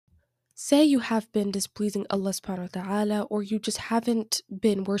Say you have been displeasing Allah subhanahu wa ta'ala, or you just haven't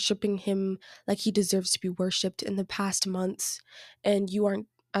been worshiping Him like He deserves to be worshipped in the past months, and you aren't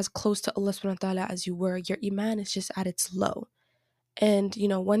as close to Allah subhanahu wa ta'ala as you were. Your Iman is just at its low. And,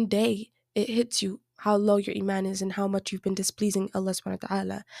 one day it hits you how low your Iman is and how much you've been displeasing Allah subhanahu wa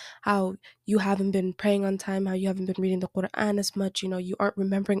ta'ala, how you haven't been praying on time, how you haven't been reading the Quran as much, you aren't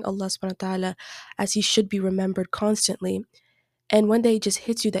remembering Allah subhanahu wa ta'ala as He should be remembered constantly. And one day it just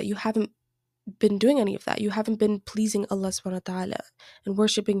hits you that you haven't been doing any of that. You haven't been pleasing Allah subhanahu wa ta'ala and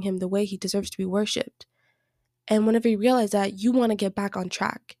worshiping Him the way He deserves to be worshipped. And whenever you realize that, you want to get back on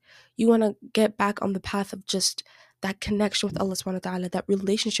track. You want to get back on the path of just that connection with Allah subhanahu wa ta'ala, that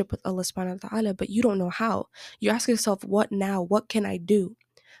relationship with Allah subhanahu wa ta'ala, but you don't know how. You ask yourself, what now? What can I do?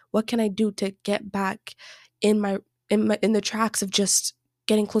 What can I do to get back in the tracks of just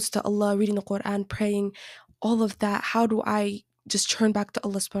getting close to Allah, reading the Quran, praying, all of that? How do I just turn back to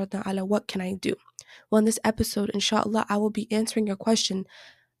Allah subhanahu wa ta'ala? What can I do? Well, in this episode, inshallah, I will be answering your question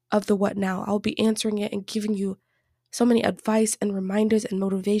of the what now. I'll be answering it and giving you so many advice and reminders and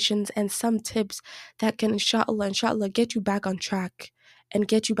motivations and some tips that can inshallah get you back on track and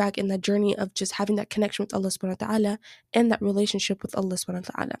get you back in that journey of just having that connection with Allah subhanahu wa ta'ala and that relationship with Allah subhanahu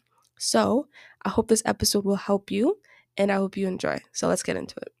wa ta'ala. So I hope this episode will help you and I hope you enjoy. So let's get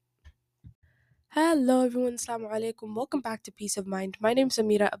into it. Hello everyone, assalamu alaikum. Welcome back to Peace of Mind. My name is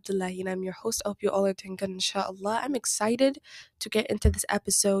Amira Abdullahi and I'm your host. I hope you all are doing good, inshallah. I'm excited to get into this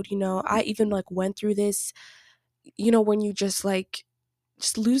episode. I even went through this, when you just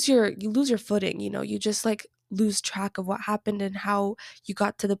lose your footing, you just lose track of what happened and how you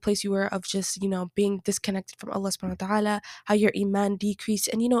got to the place you were of just being disconnected from Allah subhanahu wa ta'ala, how your iman decreased.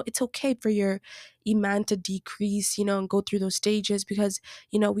 And it's okay for your iman to decrease, and go through those stages, because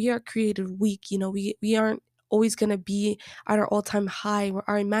we are created weak. We aren't always going to be at our all-time high.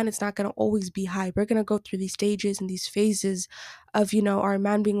 Our iman is not going to always be high. We're going to go through these stages and these phases of our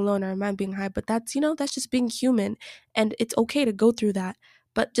iman being low and our iman being high, but that's just being human, and it's okay to go through that.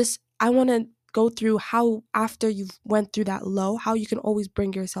 But just I want to go through how, after you've went through that low, how you can always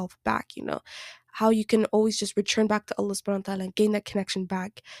bring yourself back, how you can always just return back to Allah subhanahu wa ta'ala and gain that connection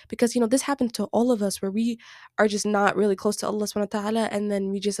back. Because this happened to all of us, where we are just not really close to Allah subhanahu wa ta'ala, and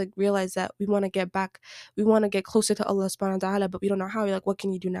then we just realize that we want to get back, we want to get closer to Allah subhanahu wa ta'ala, but we don't know how. You're what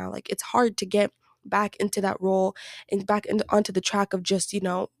can you do now? It's hard to get back into that role and onto the track of just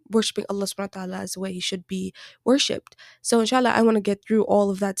worshiping Allah subhanahu wa ta'ala as the way He should be worshipped. So inshallah, I want to get through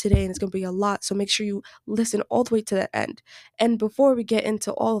all of that today, and it's going to be a lot, so make sure you listen all the way to the end. And before we get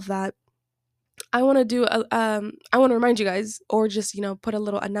into all of that, I want to remind you guys, or just put a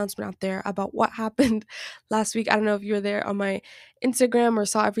little announcement out there about what happened last week. I don't know if you were there on my Instagram or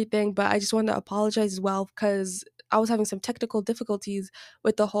saw everything, but I just wanted to apologize as well, because I was having some technical difficulties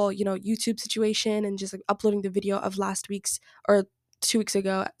with the whole YouTube situation, and just uploading the video of last week's, or 2 weeks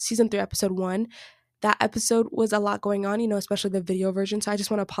ago, season 3 episode 1. That episode was a lot going on, especially the video version. So I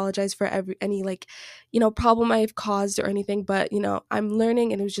just want to apologize for any problem I've caused or anything. But, I'm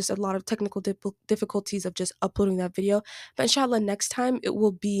learning, and it was just a lot of technical difficulties of just uploading that video. But inshallah, next time it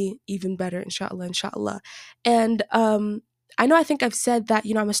will be even better, inshallah. And I think I've said that,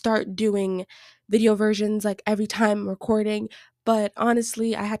 I'm going to start doing video versions every time I'm recording. But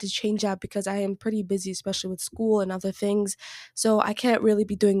honestly, I had to change that because I am pretty busy, especially with school and other things. So I can't really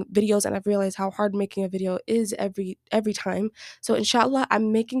be doing videos, and I've realized how hard making a video is every time. So inshallah,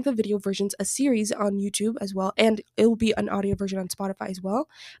 I'm making the video versions a series on YouTube as well, and it will be an audio version on Spotify as well.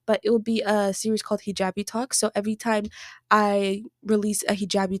 But it will be a series called Hijabi Talks. So every time I release a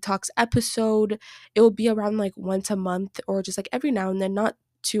Hijabi Talks episode, it will be around once a month, or just every now and then, not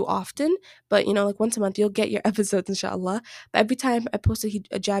too often, but once a month you'll get your episodes, inshallah. But every time I post a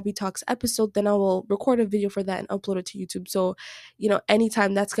Hijabi Talks episode, then I will record a video for that and upload it to YouTube. So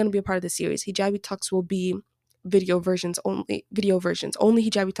anytime, that's going to be a part of the series. Hijabi Talks will be video versions only.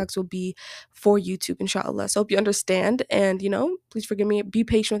 Hijabi Talks will be for YouTube, inshallah. So I hope you understand, and please forgive me, be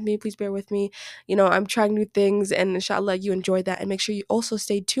patient with me, please bear with me. I'm trying new things, and inshallah you enjoy that. And make sure you also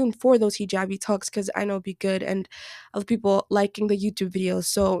stay tuned for those Hijabi Talks, because I know it'll be good, and other people liking the YouTube videos.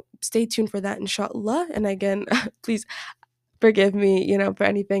 So stay tuned for that, inshallah. And again, please forgive me, for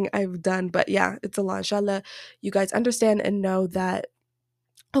anything I've done. But yeah, it's a lot. Inshallah, you guys understand and know that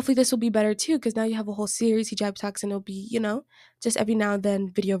hopefully this will be better too, because now you have a whole series, Hijab Talks, and it'll be, just every now and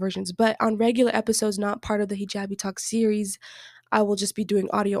then video versions. But on regular episodes, not part of the Hijabi Talks series, I will just be doing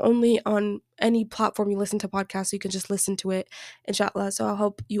audio only on any platform you listen to podcasts, so you can just listen to it, inshallah. So I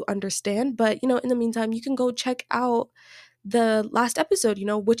hope you understand. But, in the meantime, you can go check out the last episode,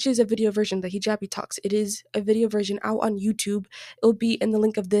 which is a video version, the Hijabi Talks. It is a video version out on YouTube. It'll be in the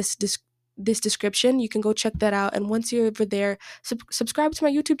link of this this description. You can go check that out. And once you're over there, subscribe to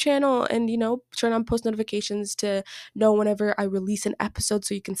my YouTube channel and, turn on post notifications to know whenever I release an episode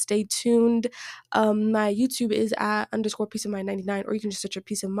so you can stay tuned. My YouTube is at underscore peace of mind 99, or you can just search your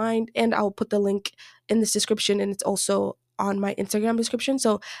peace of mind, and I'll put the link in this description, and it's also on my Instagram description.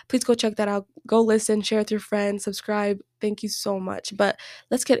 So please go check that out. Go listen, share with your friends, subscribe. Thank you so much. But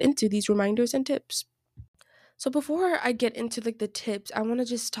let's get into these reminders and tips. So before I get into like the tips, I want to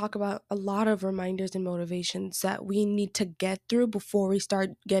just talk about a lot of reminders and motivations that we need to get through before we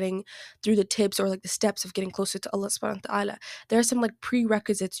start getting through the tips or like the steps of getting closer to Allah subhanahu wa ta'ala. There are some like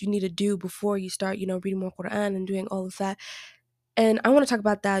prerequisites you need to do before you start, reading more Quran and doing all of that. And I want to talk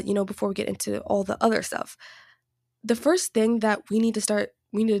about that, before we get into all the other stuff. The first thing that we need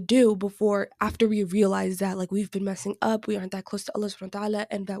to do before after we realize that like we've been messing up, we aren't that close to Allah subhanahu wa ta'ala,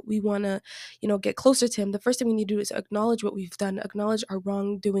 and that we want to get closer to him, the first thing we need to do is acknowledge what we've done, acknowledge our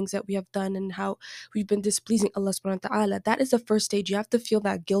wrongdoings that we have done and how we've been displeasing Allah subhanahu wa ta'ala. That is the first stage. You have to feel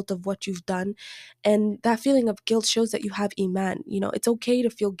that guilt of what you've done, and that feeling of guilt shows that you have iman. It's okay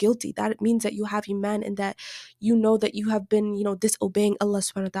to feel guilty. That means that you have iman, and that that you have been disobeying Allah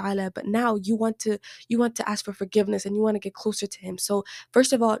subhanahu wa ta'ala, but now you want to ask for forgiveness and you want to get closer to him. So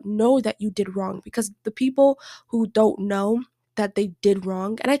first of all, know that you did wrong, because the people who don't know that they did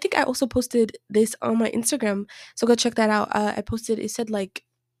wrong, and I think I also posted this on my Instagram, so go check that out. I posted, it said like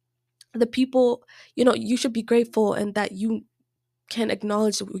the people, you should be grateful and that you can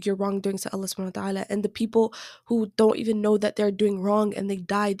acknowledge your wrongdoings to Allah subhanahu wa ta'ala. And the people who don't even know that they're doing wrong and they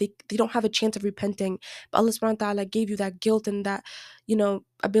die, they don't have a chance of repenting. But Allah subhanahu wa ta'ala gave you that guilt and that, the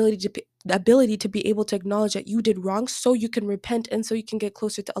ability to be able to acknowledge that you did wrong so you can repent and so you can get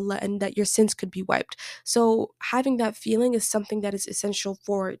closer to Allah and that your sins could be wiped. So having that feeling is something that is essential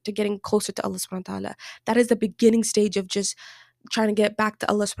to getting closer to Allah subhanahu wa ta'ala. That is the beginning stage of just trying to get back to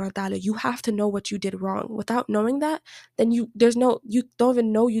Allah subhanahu wa ta'ala. You have to know what you did wrong. Without knowing that, then you don't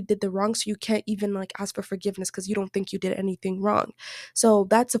even know you did the wrong, so you can't even like ask for forgiveness because you don't think you did anything wrong. So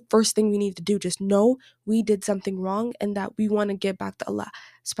that's the first thing we need to do. Just know we did something wrong and that we want to get back to Allah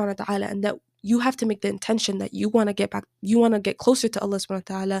subhanahu wa ta'ala, and that you have to make the intention that you want to get back, you want to get closer to Allah subhanahu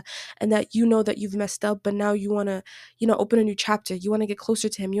wa ta'ala, and that that you've messed up, but now you want to, open a new chapter. You want to get closer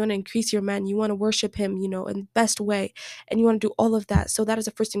to him. You want to increase your man. You want to worship him, in the best way. And you want to do all of that. So that is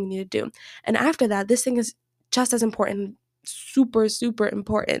the first thing we need to do. And after that, this thing is just as important, super, super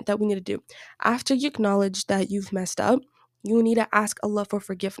important, that we need to do. After you acknowledge that you've messed up, you need to ask Allah for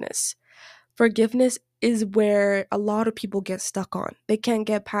forgiveness. Forgiveness is where a lot of people get stuck on. They can't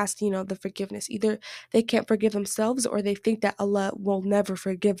get past, the forgiveness. Either they can't forgive themselves or they think that Allah will never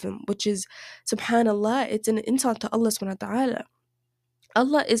forgive them, which is, subhanallah, it's an insult to Allah subhanahu wa ta'ala.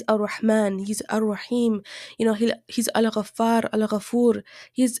 Allah is Ar-Rahman, He's Ar-Rahim, He's Al-Ghaffar, Al-Ghafur,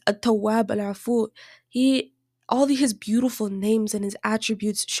 He's At-Tawwab, Al-Afu. All His beautiful names and His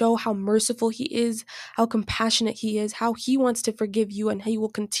attributes show how merciful He is, how compassionate He is, how He wants to forgive you, and He will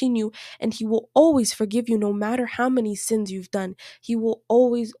continue, and He will always forgive you no matter how many sins you've done. He will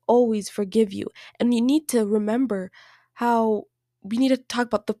always, always forgive you. And you need to remember how we need to talk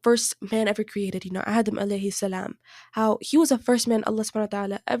about the first man ever created, Adam alayhi salam, how he was the first man Allah subhanahu wa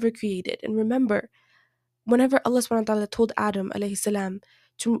ta'ala ever created. And remember, whenever Allah subhanahu wa ta'ala told Adam alayhi salam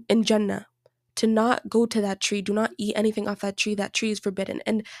in Jannah to not go to that tree, do not eat anything off that tree is forbidden.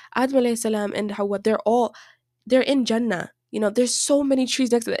 And Adam alayhi salam and Hawa, they're in Jannah. There's so many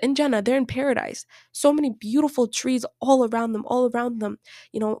trees next to them. In Jannah, they're in paradise. So many beautiful trees all around them,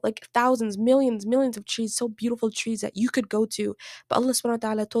 like thousands, millions of trees, so beautiful trees that you could go to. But Allah subhanahu wa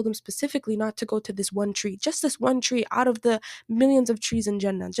ta'ala told them specifically not to go to this one tree. Just this one tree out of the millions of trees in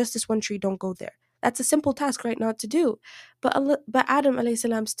Jannah. Just this one tree, don't go there. That's a simple task, right, not to do. But Adam alayhi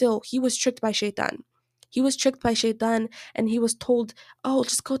salam, still, he was tricked by shaitan. He was tricked by shaitan, and he was told, oh,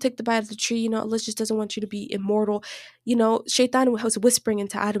 just go take the bite of the tree. Allah just doesn't want you to be immortal. Shaitan was whispering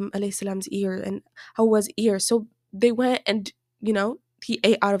into Adam alayhi salam's ear and Hawa's ear. So they went and, he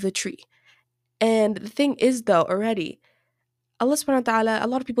ate out of the tree. And the thing is, though, already, Allah subhanahu wa ta'ala, a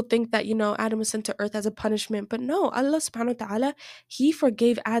lot of people think that, Adam was sent to earth as a punishment. But no, Allah subhanahu wa ta'ala, He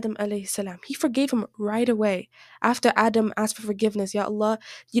forgave Adam alayhi salam. He forgave him right away. After Adam asked for forgiveness, Ya Allah,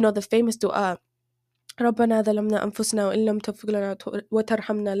 the famous dua, ربنا ظلمنا أنفسنا وإن لم تغفر لنا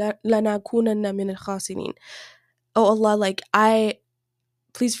وترحمنا لنكونن من الخاسرين. Oh Allah,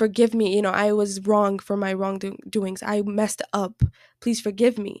 please forgive me. I was wrong for my wrongdoings. I messed up. Please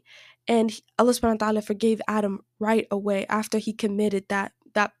forgive me. And Allah subhanahu wa ta'ala forgave Adam right away after he committed that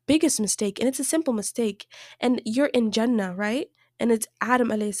biggest mistake. And it's a simple mistake. And you're in Jannah, right? and it's Adam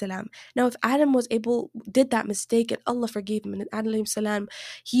alayhi salam. Now, if Adam did that mistake and Allah forgave him, and Adam alayhi salam,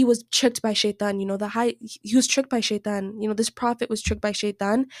 he was tricked by shaitan, he was tricked by shaitan, this prophet was tricked by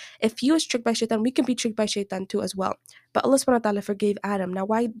shaitan. If he was tricked by shaitan, we can be tricked by shaitan too as well. But Allah subhanahu wa ta'ala forgave Adam. Now,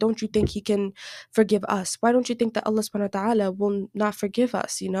 why don't you think he can forgive us? Why don't you think that Allah subhanahu wa ta'ala will not forgive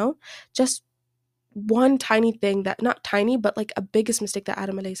us, Just one tiny thing, that not tiny, but like a biggest mistake that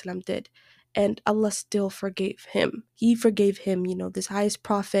Adam alayhi salam did. And Allah still forgave him. He forgave him, this highest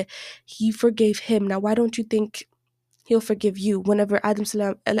prophet. He forgave him. Now, why don't you think he'll forgive you? Whenever Adam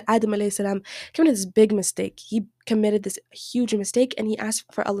alayhi salam committed this big mistake, he committed this huge mistake and he asked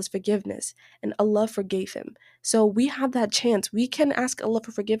for Allah's forgiveness, and Allah forgave him. So we have that chance. We can ask Allah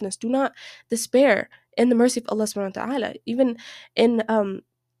for forgiveness. Do not despair in the mercy of Allah subhanahu wa ta'ala. Even in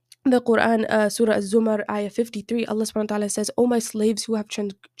the Quran, Surah Az-Zumar, ayah 53, Allah subhanahu wa ta'ala says, "O my slaves who have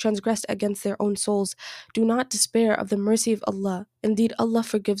transgressed against their own souls, do not despair of the mercy of Allah. Indeed, Allah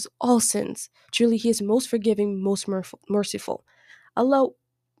forgives all sins. Truly, He is most forgiving, most merciful." Allah,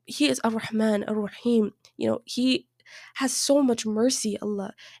 He is Ar-Rahman, Ar-Rahim. He has so much mercy,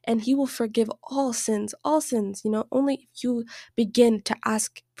 Allah, and He will forgive all sins, only if you begin to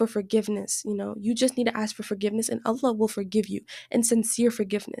ask for forgiveness. You just need to ask for forgiveness, and Allah will forgive you, and sincere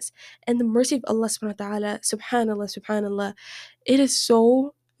forgiveness. And the mercy of Allah subhanahu wa ta'ala, subhanallah, it is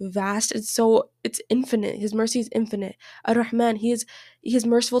so vast. It's infinite. His mercy is infinite. Ar-Rahman, he is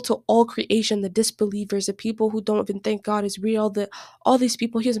merciful to all creation, the disbelievers, the people who don't even think God is real, all these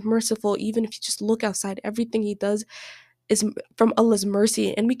people. He is merciful. Even if you just look outside, everything He does is from Allah's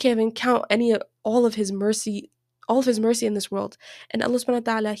mercy, and we can't even count all of His mercy in this world. And Allah subhanahu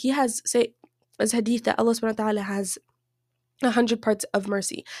wa ta'ala, He has, say as hadith, that Allah subhanahu wa ta'ala has 100 parts of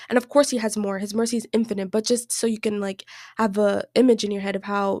mercy, and of course He has more. His mercy is infinite, but just so you can have a image in your head of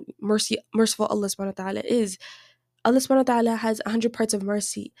how merciful Allah subhanahu wa ta'ala is, Allah subhanahu wa ta'ala has 100 parts of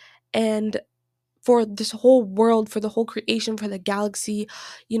mercy. And for this whole world, for the whole creation, for the galaxy,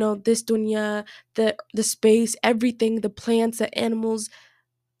 this dunya, the space, everything, the plants, the animals,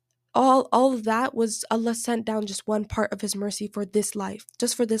 all of that was Allah sent down just one part of His mercy for this life.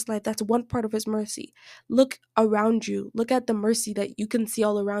 Just for this life, that's one part of His mercy. Look around you. Look at the mercy that you can see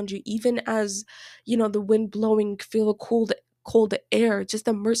all around you. Even as, the wind blowing, feel the cold air, just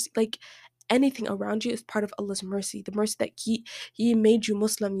the mercy, anything around you is part of Allah's mercy. The mercy that He made you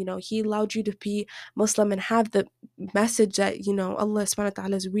Muslim, He allowed you to be Muslim and have the message that, Allah subhanahu wa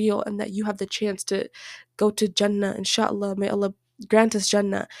ta'ala is real, and that you have the chance to go to Jannah, inshallah. May Allah grant us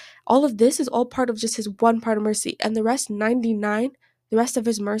Jannah. All of this is all part of just His one part of mercy, and the rest, 99, the rest of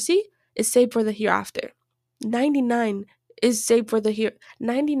His mercy is saved for the hereafter. 99 is saved for the here.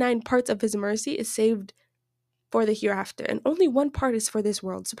 99 parts of His mercy is saved for the hereafter, and only one part is for this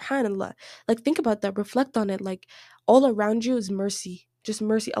world. Subhanallah. Think about that, reflect on it. All around you is mercy, just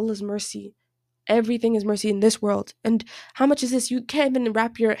mercy, Allah's mercy. Everything is mercy in this world. And how much is this? You can't even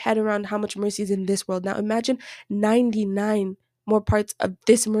wrap your head around how much mercy is in this world. Now imagine 99 more parts of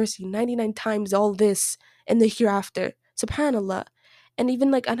this mercy, 99 times all this in the hereafter. Subhanallah. And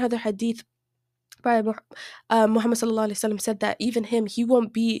even another hadith by Muhammad sallallahu alaihi wasallam said that even him, he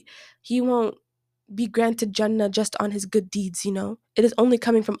won't be granted Jannah just on his good deeds. It is only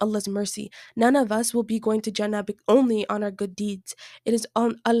coming from Allah's mercy. None of us will be going to Jannah only on our good deeds. It is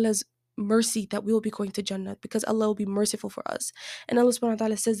on Allah's mercy that we will be going to Jannah, because Allah will be merciful for us. And Allah subhanahu wa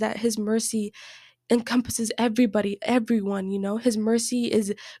ta'ala says that His mercy encompasses everybody, everyone. His mercy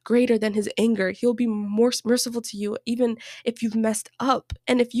is greater than His anger. He'll be more merciful to you even if you've messed up.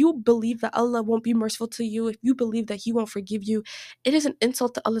 And if you believe that Allah won't be merciful to you, if you believe that He won't forgive you, it is an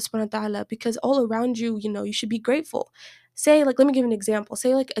insult to Allah subhanahu wa ta'ala, because all around you, you should be grateful. Say, let me give an example.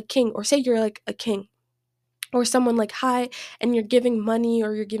 Say a king, or say you're a king, or someone high, and you're giving money,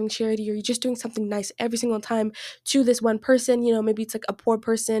 or you're giving charity, or you're just doing something nice every single time to this one person. Maybe it's a poor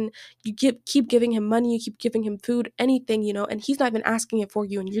person. You keep giving him money, you keep giving him food, anything, and he's not even asking it for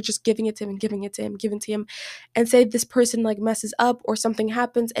you, and you're just giving it to him and giving it to him, giving it to him. And say this person messes up, or something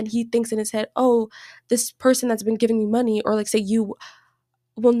happens, and he thinks in his head, oh, this person that's been giving me money, or say you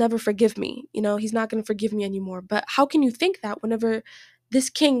will never forgive me, he's not going to forgive me anymore. But how can you think that whenever this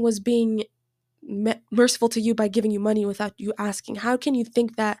king was being merciful to you by giving you money without you asking? How can you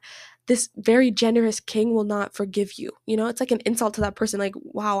think that this very generous king will not forgive you? It's an insult to that person.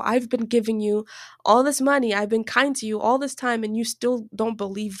 Wow, I've been giving you all this money, I've been kind to you all this time, and you still don't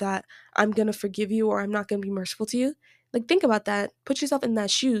believe that I'm gonna forgive you, or I'm not gonna be merciful to you? Think about that. Put yourself in that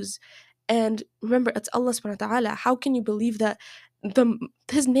shoes, and remember, it's Allah subhanahu wa ta'ala. How can you believe that the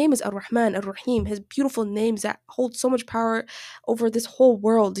his name is Ar-Rahman, Ar-Rahim, his beautiful names that hold so much power over this whole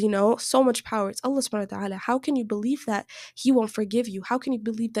world, so much power. It's Allah subhanahu wa ta'ala. How can you believe that he won't forgive you? How can you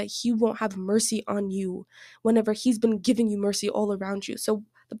believe that he won't have mercy on you whenever he's been giving you mercy all around you? So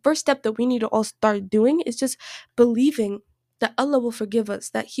the first step that we need to all start doing is just believing that Allah will forgive us,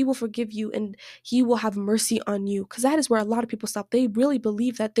 that he will forgive you and he will have mercy on you. Because that is where a lot of people stop. They really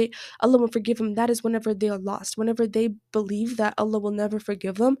believe that Allah will forgive them. That is whenever they are lost. Whenever they believe that Allah will never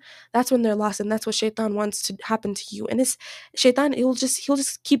forgive them, that's when they're lost. And that's what shaitan wants to happen to you. And it's shaitan, he'll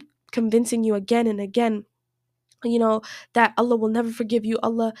just keep convincing you again and again, you know, that Allah will never forgive you,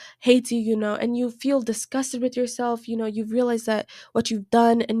 Allah hates you, and you feel disgusted with yourself, you've realized that what you've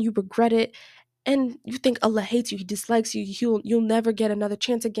done and you regret it, and you think Allah hates you, he dislikes you, you'll never get another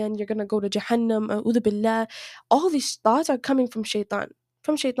chance again, you're gonna go to Jahannam, a'udhu billah. All these thoughts are coming from shaitan,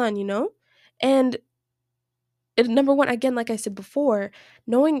 and number one, again, like I said before,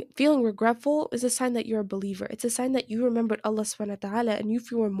 feeling regretful is a sign that you're a believer. It's a sign that you remembered Allah subhanahu wa ta'ala and you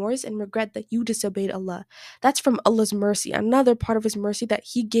feel remorse and regret that you disobeyed Allah. That's from Allah's mercy. Another part of his mercy, that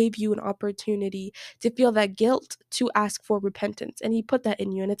he gave you an opportunity to feel that guilt to ask for repentance. And he put that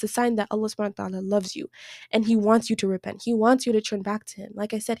in you. And it's a sign that Allah subhanahu wa ta'ala loves you and he wants you to repent. He wants you to turn back to him.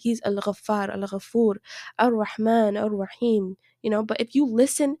 Like I said, he's Al-Ghaffar, Al-Ghafur, Ar-Rahman, Ar-Rahim. But if you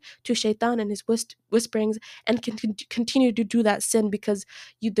listen to shaitan and his whisperings and continue to do that sin because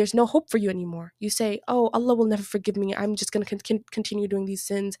there's no hope for you anymore. You say, oh, Allah will never forgive me. I'm just going to continue doing these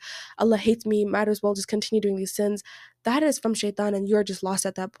sins. Allah hates me. Might as well just continue doing these sins. That is from shaitan and you're just lost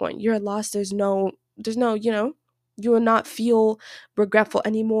at that point. You're lost. There's no, you will not feel regretful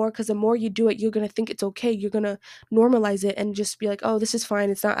anymore because the more you do it, you're going to think it's okay. You're going to normalize it and just be like, oh, this is fine.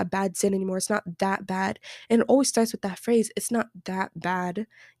 It's not a bad sin anymore. It's not that bad. And it always starts with that phrase, it's not that bad,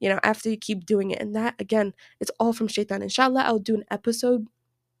 after you keep doing it. And that, again, it's all from shaitan. Inshallah, I'll do an episode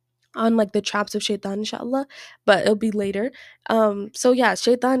on like the traps of shaitan, inshallah, but it'll be later. So yeah,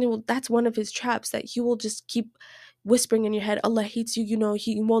 shaitan, that's one of his traps, that he will just keep whispering in your head, Allah hates you,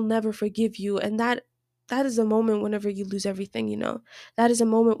 he will never forgive you. And that is a moment whenever you lose everything, that is a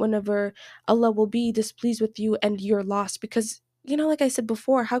moment whenever Allah will be displeased with you and you're lost. Because like I said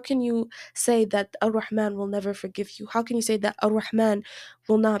before, how can you say that Ar-Rahman will never forgive you? How can you say that Ar-Rahman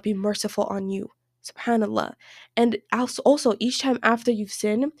will not be merciful on you? Subhanallah. And also, each time after you've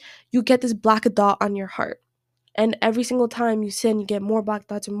sinned, you get this black dot on your heart. And every single time you sin, you get more black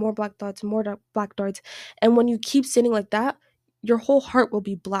dots and more black dots and more black dots. And when you keep sinning like that, your whole heart will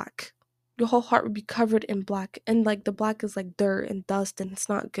be black. Your whole heart will be covered in black. And like the black is like dirt and dust and it's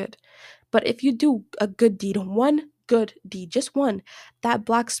not good. But if you do a good deed, one good deed, just one, that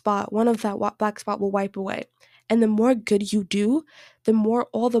black spot, one of that black spot will wipe away. And the more good you do, the more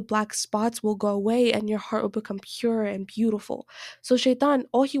all the black spots will go away and your heart will become pure and beautiful. So shaitan,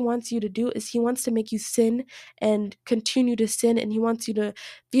 all he wants you to do is he wants to make you sin and continue to sin, and he wants you to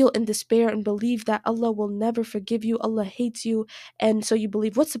feel in despair and believe that Allah will never forgive you, Allah hates you, and so you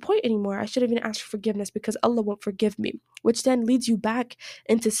believe, what's the point anymore? I should have even asked for forgiveness because Allah won't forgive me, which then leads you back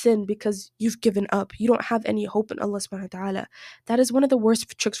into sin because you've given up. You don't have any hope in Allah subhanahu wa ta'ala. That is one of the worst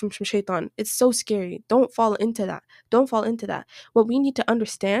tricks from shaitan. It's so scary. Don't fall into that. Don't fall into that. What we need to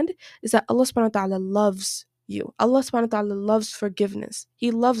understand is that Allah subhanahu wa ta'ala loves you. Allah subhanahu wa ta'ala loves forgiveness.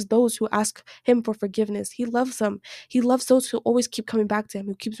 He loves those who ask him for forgiveness. He loves them. He loves those who always keep coming back to him,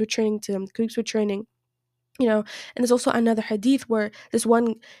 who keeps returning to him, keeps returning. And there's also another hadith where this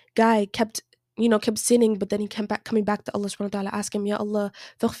one guy kept sinning, but then he came back, coming back to Allah subhanahu wa ta'ala, asking him, Ya Allah,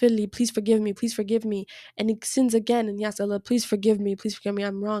 faghfirli, please forgive me. And he sins again, and yes, Allah, please forgive me,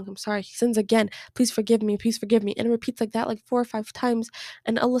 I'm wrong, I'm sorry. He sins again, please forgive me. And it repeats like that, like 4 or 5 times.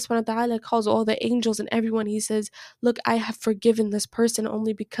 And Allah subhanahu wa ta'ala calls all the angels and everyone. He says, look, I have forgiven this person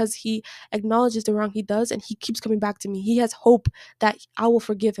only because he acknowledges the wrong he does, and he keeps coming back to me. He has hope that I will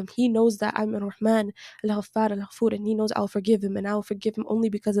forgive him. He knows that I'm Ar-Rahman, Al-Ghaffar, Al-Ghafur, and he knows I'll forgive him, and I'll forgive him only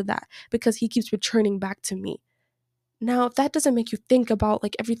because of that, because he keeps returning back to me. Now, if that doesn't make you think about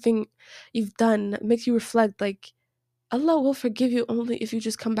like everything you've done, makes you reflect, like Allah will forgive you only if you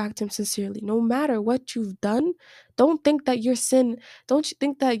just come back to him sincerely. No matter what you've done, don't think that your sin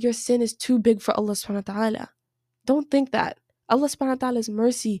is too big for Allah subhanahu wa ta'ala. Don't think that. Allah subhanahu wa ta'ala's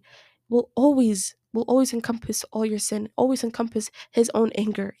mercy will always encompass all your sin, always encompass his own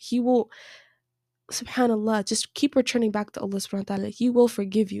anger. He will, subhanallah, just keep returning back to Allah subhanahu wa ta'ala. He will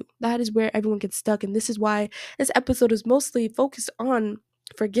forgive you. That is where everyone gets stuck. And this is why this episode is mostly focused on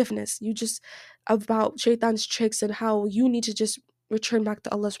forgiveness. About shaitan's tricks and how you need to just return back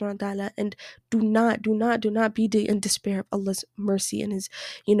to Allah subhanahu wa ta'ala, and do not be in despair of Allah's mercy and his,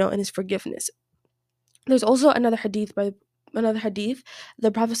 and his forgiveness. There's also another hadith by another hadith,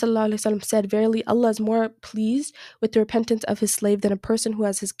 the Prophet ﷺ said, "Verily, Allah is more pleased with the repentance of his slave than a person who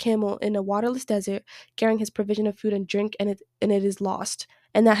has his camel in a waterless desert, carrying his provision of food and drink, and it is lost."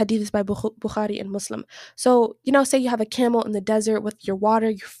 And that hadith is by Bukhari and Muslim. So, say you have a camel in the desert with your water,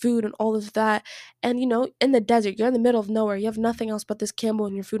 your food, and all of that. And, in the desert, you're in the middle of nowhere. You have nothing else but this camel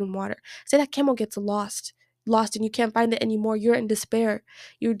and your food and water. Say that camel gets lost and you can't find it anymore. You're in despair.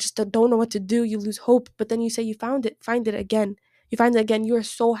 You just don't know what to do. You lose hope. But then you say you find it again. You find it again. You are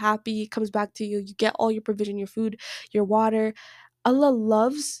so happy. It comes back to you. You get all your provision, your food, your water. Allah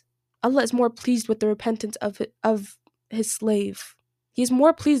is more pleased with the repentance of his slave. He's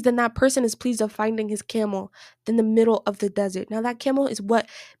more pleased than that person is pleased of finding his camel than the middle of the desert. Now that camel is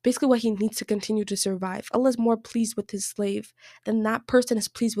basically what he needs to continue to survive. Allah is more pleased with his slave than that person is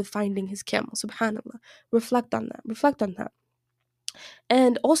pleased with finding his camel. Subhanallah. Reflect on that. Reflect on that.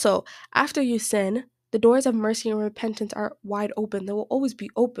 And also, after you sin, the doors of mercy and repentance are wide open. They will always be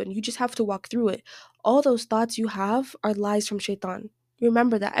open. You just have to walk through it. All those thoughts you have are lies from shaitan.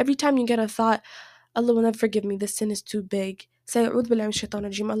 Remember that. Every time you get a thought, Allah will never forgive me, this sin is too big, say, "A'udhu billahi minash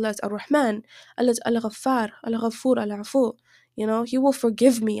shaitanir rajim." Allah is Ar-Rahman, Allah is Al-Ghaffar, Al-Ghafur, Al-Afu. He will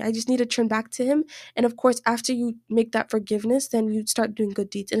forgive me. I just need to turn back to him. And of course, after you make that forgiveness, then you start doing good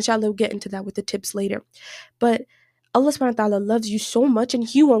deeds. Inshallah, we'll get into that with the tips later. But Allah subhanahu wa ta'ala loves you so much and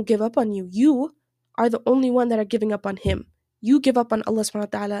he won't give up on you. You are the only one that are giving up on him. You give up on Allah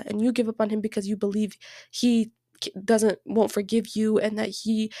subhanahu wa ta'ala and you give up on him because you believe he won't forgive you and that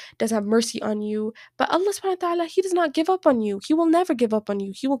he doesn't have mercy on you. But Allah subhanahu wa ta'ala, he does not give up on you. He will never give up on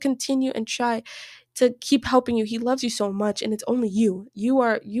you. He will continue and try to keep helping you. He loves you so much and it's only you. You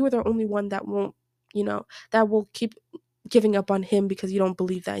are the only one that won't, that will keep giving up on him because you don't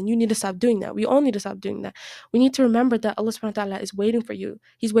believe that. And you need to stop doing that. We all need to stop doing that. We need to remember that Allah subhanahu wa ta'ala is waiting for you.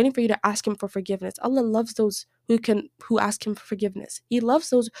 He's waiting for you to ask him for forgiveness. Allah loves those who ask him for forgiveness. He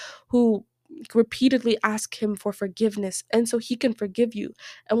loves those who repeatedly ask him for forgiveness, and so he can forgive you.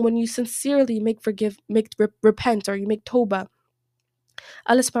 And when you sincerely repent, or you make tawbah,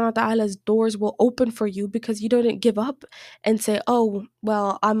 Allah subhanahu wa ta'ala's doors will open for you because you didn't give up and say, "Oh,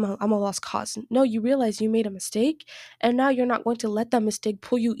 well, I'm a lost cause." No, you realize you made a mistake and now you're not going to let that mistake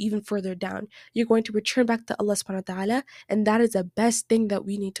pull you even further down. You're going to return back to Allah subhanahu wa ta'ala, and that is the best thing that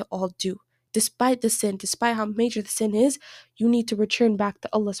we need to all do. Despite the sin, despite how major the sin is, you need to return back to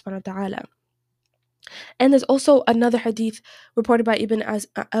Allah subhanahu wa ta'ala. And there's also another hadith reported by Ibn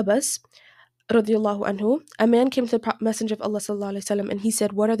Abbas radiyallahu anhu. A man came to the Messenger of Allah sallallahu alaihi wasallam and he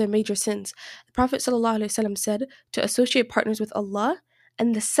said, "What are the major sins?" The Prophet sallallahu alaihi wasallam said, "To associate partners with Allah."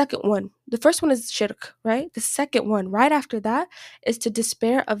 And the second one, the first one is shirk, right? The second one, right after that, is to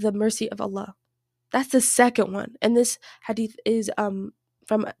despair of the mercy of Allah. That's the second one. And this hadith is from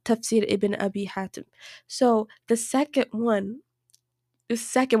Tafsir Ibn Abi Hatim. So the second one,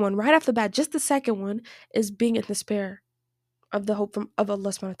 right off the bat, just the second one, is being in despair of the hope of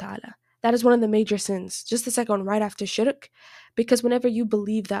Allah subhanahu wa ta'ala. That is one of the major sins. Just the second one, right after shirk. Because whenever you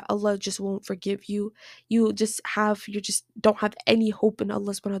believe that Allah just won't forgive you, you just don't have any hope in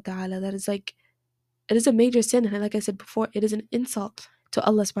Allah subhanahu wa ta'ala. That is it is a major sin. And like I said before, it is an insult to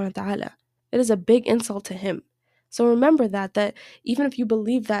Allah subhanahu wa ta'ala. It is a big insult to him. So remember that even if you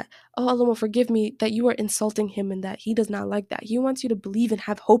believe that, "Oh, Allah will forgive me," that you are insulting him and that he does not like that. He wants you to believe and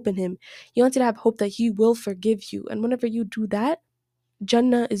have hope in him. He wants you to have hope that he will forgive you. And whenever you do that,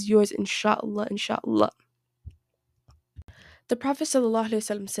 Jannah is yours, inshallah, inshallah. The Prophet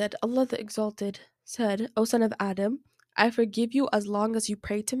ﷺ said, Allah the Exalted said, "O son of Adam, I forgive you as long as you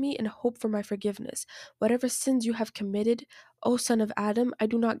pray to me and hope for my forgiveness. Whatever sins you have committed, O son of Adam, I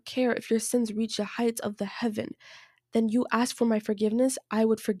do not care if your sins reach the heights of the heaven. Then you ask for my forgiveness, I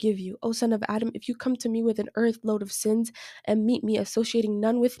would forgive you. O son of Adam, if you come to me with an earth load of sins and meet me associating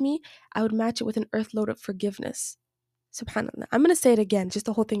none with me, I would match it with an earth load of forgiveness." Subhanallah. I'm going to say it again, just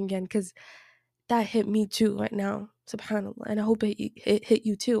the whole thing again, because that hit me too right now. Subhanallah. And I hope it hit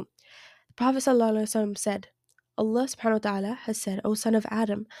you too. The Prophet ﷺ said, Allah subhanahu wa ta'ala has said, "O son of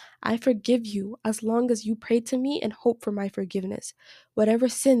Adam, I forgive you as long as you pray to me and hope for my forgiveness. Whatever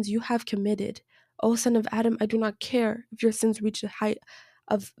sins you have committed, O son of Adam, I do not care if your sins reach the height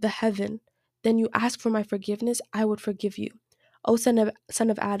of the heaven. Then you ask for my forgiveness, I would forgive you. O son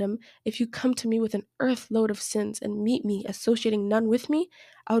of Adam, if you come to me with an earth load of sins and meet me associating none with me,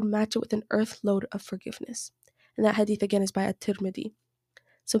 I would match it with an earth load of forgiveness." And that hadith again is by At-Tirmidhi.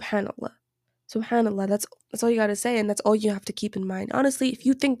 Subhanallah. Subhanallah. That's all you gotta say, and that's all you have to keep in mind. Honestly, if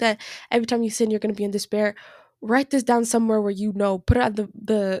you think that every time you sin you're gonna be in despair, write this down somewhere where you know. Put it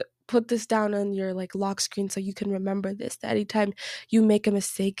on put this down on your lock screen so you can remember this. That anytime you make a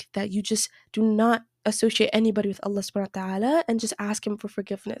mistake, that you just do not associate anybody with Allah subhanahu wa ta'ala, and just ask him for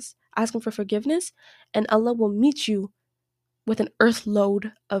forgiveness. Ask him for forgiveness, and Allah will meet you with an earth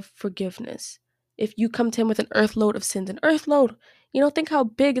load of forgiveness. If you come to him with an earth load of sins, an earth load, think how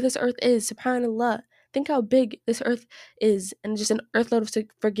big this earth is, subhanAllah. Think how big this earth is, and just an earth load of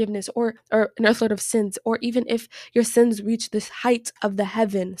forgiveness, or an earth load of sins, or even if your sins reach this height of the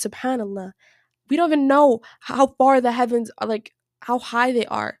heaven, subhanAllah. We don't even know how far the heavens are, like how high they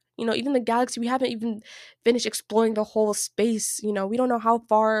are. Even the galaxy, we haven't even finished exploring the whole space. We don't know how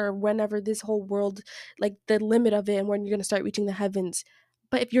far or whenever this whole world, like the limit of it, and when you're going to start reaching the heavens.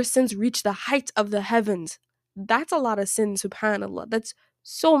 But if your sins reach the height of the heavens, that's a lot of sins, subhanAllah. That's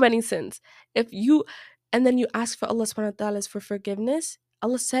so many sins. And then you ask for Allah subhanahu wa ta'ala for forgiveness,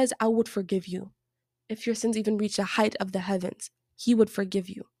 Allah says, I would forgive you. If your sins even reach the height of the heavens, He would forgive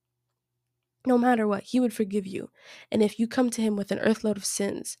you. No matter what, He would forgive you. And if you come to Him with an earthload of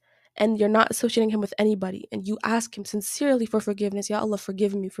sins, and you're not associating Him with anybody, and you ask Him sincerely for forgiveness, Ya Allah,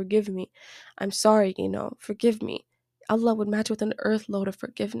 forgive me, I'm sorry, forgive me, Allah would match with an earthload of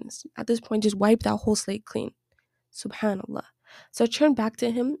forgiveness. At this point, just wipe that whole slate clean. Subhanallah. So turn back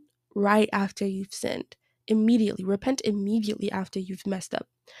to Him right after you've sinned. Immediately. Repent immediately after you've messed up.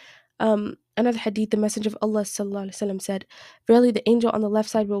 Another hadith, the Messenger of Allah ﷺ said, verily the angel on the left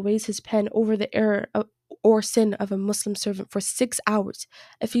side will raise his pen over the error or sin of a Muslim servant for 6 hours.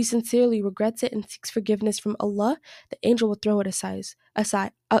 If he sincerely regrets it and seeks forgiveness from Allah, the angel will throw it aside.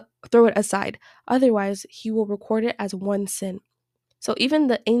 Otherwise, he will record it as one sin. So even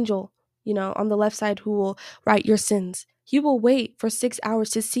the angel, on the left side who will write your sins, he will wait for 6 hours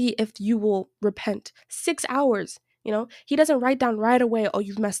to see if you will repent. 6 hours. He doesn't write down right away, oh,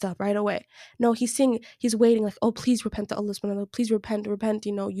 you've messed up right away. No, he's waiting like, oh, please repent to Allah subhanahu wa ta'ala. Please repent.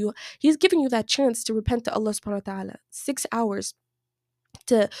 He's giving you that chance to repent to Allah subhanahu wa ta'ala. 6 hours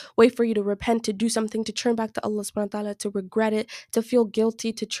to wait for you to repent, to do something, to turn back to Allah subhanahu wa ta'ala, to regret it, to feel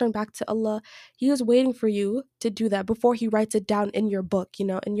guilty, to turn back to Allah. He is waiting for you to do that before He writes it down in your book,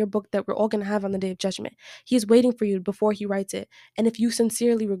 in your book that we're all going to have on the Day of Judgment. He is waiting for you before He writes it. And if you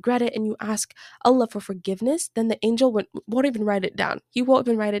sincerely regret it and you ask Allah for forgiveness, then the angel won't even write it down. He won't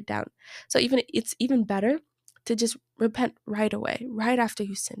even write it down. So it's even better to just repent right away, right after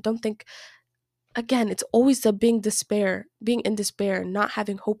you sin. Don't think. Again, it's always the being in despair, not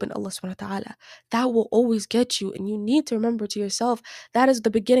having hope in Allah subhanahu wa ta'ala. That will always get you. And you need to remember to yourself, that is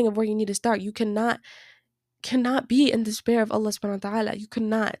the beginning of where you need to start. You cannot be in despair of Allah subhanahu wa ta'ala. You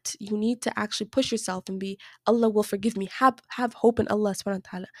cannot. You need to actually push yourself and be, Allah will forgive me. Have hope in Allah subhanahu wa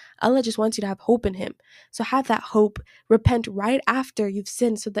ta'ala. Allah just wants you to have hope in Him. So have that hope. Repent right after you've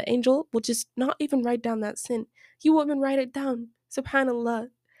sinned. So the angel will just not even write down that sin. He won't even write it down. Subhanallah.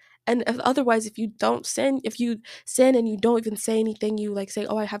 And otherwise, if you sin and you don't even say anything, you say,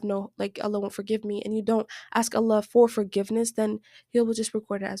 oh, I have no, Allah won't forgive me, and you don't ask Allah for forgiveness, then He will just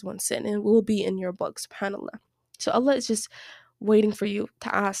record it as one sin and it will be in your book, subhanAllah. So Allah is just waiting for you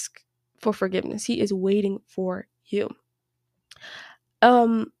to ask for forgiveness. He is waiting for you.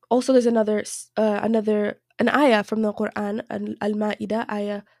 Also, there's an ayah from the Quran, Al-Ma'idah,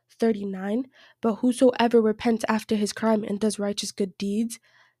 ayah 39. But whosoever repents after his crime and does righteous good deeds,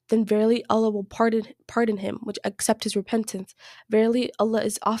 then verily Allah will pardon him, which accept his repentance. Verily Allah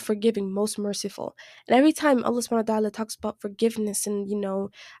is oft forgiving, most merciful. And every time Allah subhanahu wa ta'ala talks about forgiveness and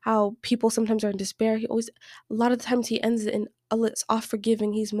how people sometimes are in despair, a lot of times He ends it in Allah is oft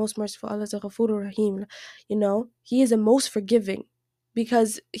forgiving, He's most merciful, Allah is a Ghafurur Rahim. He is the most forgiving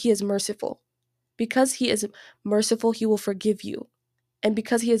because He is merciful. Because He is merciful, He will forgive you. And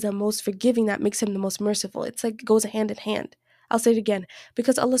because He is the most forgiving, that makes Him the most merciful. It's like it goes hand in hand. I'll say it again.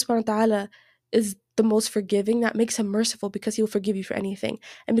 Because Allah subhanahu wa ta'ala is the most forgiving, that makes Him merciful because He will forgive you for anything.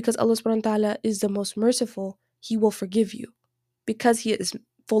 And because Allah subhanahu wa ta'ala is the most merciful, He will forgive you because He is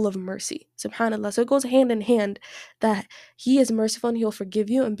full of mercy. Subhanallah. So it goes hand in hand that He is merciful and He'll forgive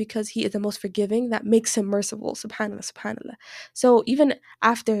you. And because He is the most forgiving, that makes Him merciful. Subhanallah, subhanallah. So even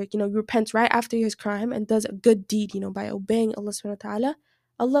after, you repent right after his crime and does a good deed, by obeying Allah subhanahu wa ta'ala,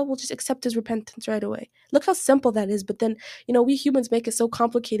 Allah will just accept his repentance right away. Look how simple that is. But then, we humans make it so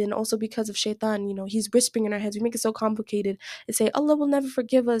complicated. And also because of shaitan, he's whispering in our heads. We make it so complicated and say, Allah will never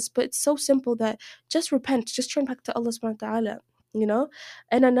forgive us. But it's so simple that just repent. Just turn back to Allah subhanahu wa ta'ala,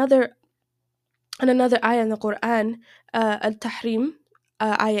 And another ayah in the Quran, Al-Tahrim,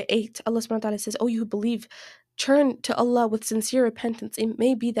 ayah 8, Allah subhanahu wa ta'ala says, oh, you who believe, turn to Allah with sincere repentance. It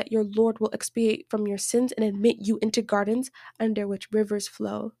may be that your Lord will expiate from your sins and admit you into gardens under which rivers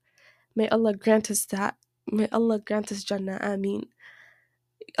flow. May Allah grant us that. May Allah grant us Jannah. Ameen.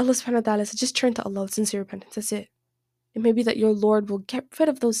 Allah subhanahu wa ta'ala says, just turn to Allah with sincere repentance. That's it. It may be that your Lord will get rid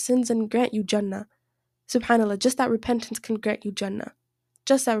of those sins and grant you Jannah. Subhanallah, just that repentance can grant you Jannah.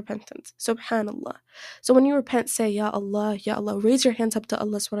 Just that repentance. Subhanallah. So when you repent, say, Ya Allah, raise your hands up to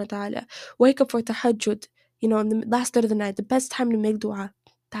Allah subhanahu wa ta'ala. Wake up for tahajjud, in the last third of the night, the best time to make dua.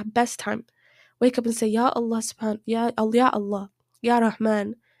 That best time. Wake up and say, Ya Allah Ya Allah, Ya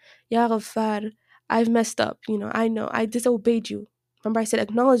Rahman, Ya Ghaffar, I've messed up. I know, I disobeyed you. Remember I said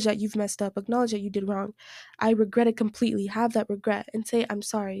acknowledge that you've messed up, acknowledge that you did wrong. I regret it completely. Have that regret and say, I'm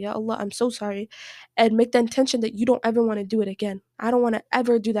sorry, Ya Allah, I'm so sorry. And make the intention that you don't ever want to do it again. I don't want to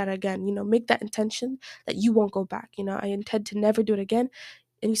ever do that again. Make that intention that you won't go back. I intend to never do it again.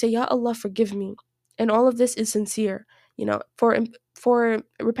 And you say, Ya Allah, forgive me. And all of this is sincere. For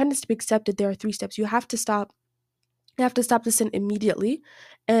repentance to be accepted, there are 3 steps. You have to stop the sin immediately,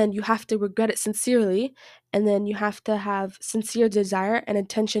 and you have to regret it sincerely, and then you have to have sincere desire and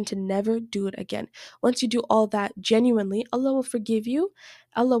intention to never do it again. Once you do all that genuinely, Allah will forgive you.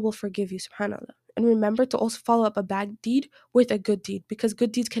 Allah will forgive you, subhanAllah. And remember to also follow up a bad deed with a good deed, because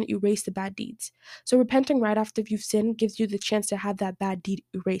good deeds can erase the bad deeds. So repenting right after you've sinned gives you the chance to have that bad deed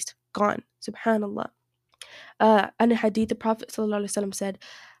erased, gone, subhanAllah. In a hadith, the Prophet ﷺ said,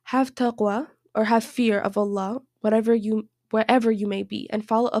 have taqwa, or have fear of Allah, wherever you may be, and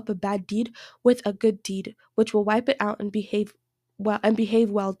follow up a bad deed with a good deed, which will wipe it out and behave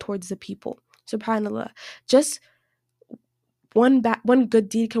well towards the people. Subhanallah. Just one good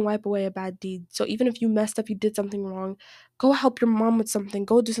deed can wipe away a bad deed. So even if you messed up, you did something wrong, go help your mom with something,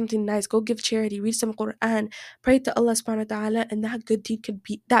 go do something nice, go give charity, read some Quran, pray to Allah subhanahu wa ta'ala, and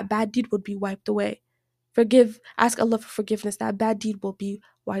that bad deed would be wiped away. Ask Allah for forgiveness. That bad deed will be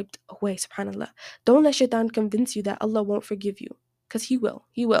wiped away, subhanAllah. Don't let shaitan convince you that Allah won't forgive you, because He will.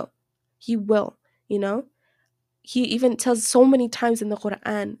 He will, He even tells so many times in the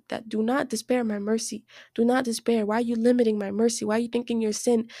Quran that do not despair my mercy. Do not despair. Why are you limiting my mercy? Why are you thinking your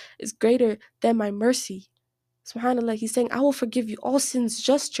sin is greater than my mercy? SubhanAllah, He's saying, I will forgive you all sins.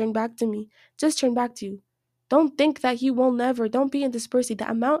 Just turn back to me. Just turn back to you. Don't think that He will never. Don't be in this mercy.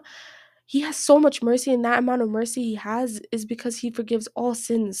 He has so much mercy, and that amount of mercy He has is because He forgives all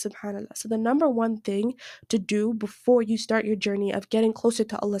sins, subhanAllah. So the number one thing to do before you start your journey of getting closer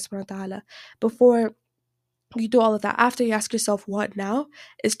to Allah subhanahu wa ta'ala, before you do all of that, after you ask yourself, what now,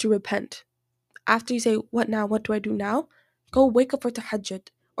 is to repent. After you say, what now, what do I do now? Go wake up for tahajjud,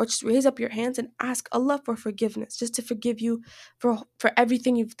 or just raise up your hands and ask Allah for forgiveness, just to forgive you for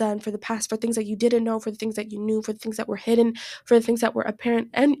everything you've done, for the past, for things that you didn't know, for the things that you knew, for the things that were hidden, for the things that were apparent,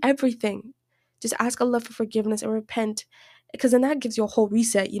 and everything. Just ask Allah for forgiveness and repent, because then that gives you a whole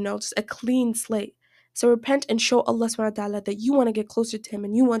reset, just a clean slate. So repent and show Allah subhanahu wa ta'ala that you want to get closer to Him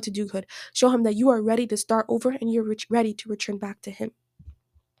and you want to do good. Show Him that you are ready to start over and you're ready to return back to Him.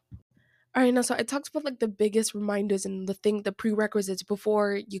 All right, now, so I talked about like the biggest reminders and the prerequisites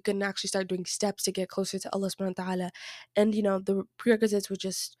before you can actually start doing steps to get closer to Allah subhanahu wa ta'ala. And, the prerequisites were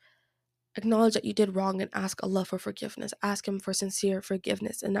just acknowledge that you did wrong and ask Allah for forgiveness. Ask Him for sincere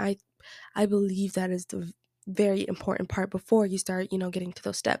forgiveness. And I believe that is the very important part before you start, getting to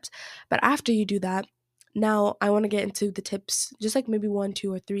those steps. But after you do that, now I want to get into the tips, just like maybe 1,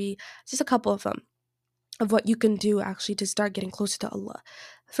 2, or 3, just a couple of them, of what you can do actually to start getting closer to Allah.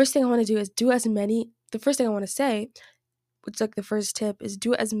 The first thing I want to do is the first thing I want to say, which is like the first tip, is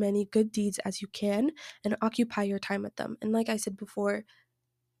do as many good deeds as you can and occupy your time with them. And like I said before,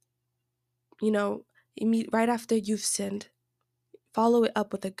 right after you've sinned, follow it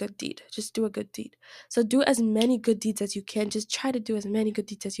up with a good deed. Just do a good deed. So do as many good deeds as you can. Just try to do as many good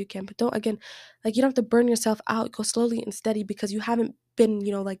deeds as you can. But don't, again, like you don't have to burn yourself out. Go slowly and steady, because you haven't been,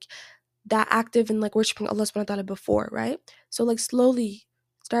 like that active in like worshiping Allah subhanahu wa ta'ala before, right? So like slowly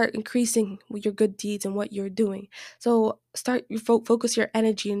start increasing with your good deeds and what you're doing. So focus your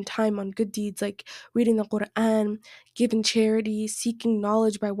energy and time on good deeds, like reading the Quran, giving charity, seeking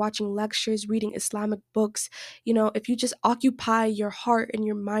knowledge by watching lectures, reading Islamic books. If you just occupy your heart and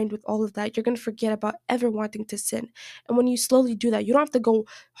your mind with all of that, you're going to forget about ever wanting to sin. And when you slowly do that, you don't have to go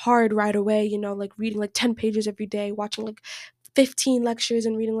hard right away, like reading like 10 pages every day, watching like 15 lectures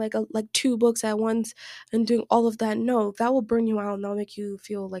and reading like 2 books at once and doing all of that. No, that will burn you out, and that'll make you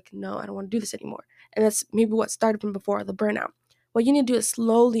feel like, no, I don't want to do this anymore. And that's maybe what started from before, the burnout. What you need to do is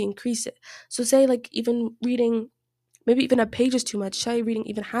slowly increase it. So say like even reading, maybe even a page is too much. Try reading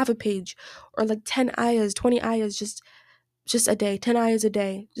even half a page, or like 10 ayahs, 20 ayahs, just a day, 10 ayahs a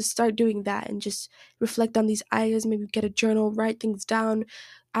day. Just start doing that and just reflect on these ayahs. Maybe get a journal, write things down,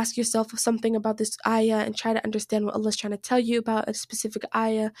 ask yourself something about this ayah and try to understand what Allah's trying to tell you about a specific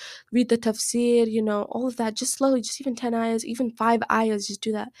ayah. Read the tafsir, all of that. Just slowly, just even 10 ayahs, even 5 ayahs, just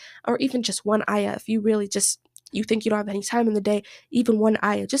do that. Or even just 1 ayah if you really you think you don't have any time in the day, even 1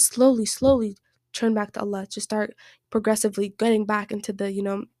 ayah. Just slowly turn back to Allah, just start progressively getting back into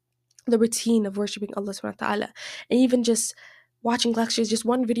the, the routine of worshiping Allah subhanahu wa ta'ala. And even just watching lectures, just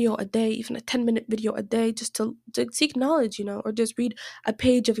one video a day, even a 10-minute video a day, just to seek knowledge, or just read a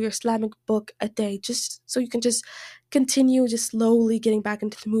page of your Islamic book a day, just so you can just continue just slowly getting back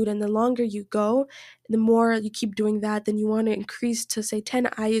into the mood. And the longer you go, the more you keep doing that, then you want to increase to say 10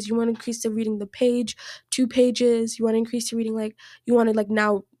 ayahs, you want to increase to reading the page, 2 pages, you want to increase to reading, like, you want to like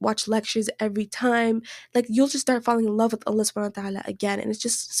now watch lectures every time. Like, you'll just start falling in love with Allah subhanahu wa ta'ala again. And it's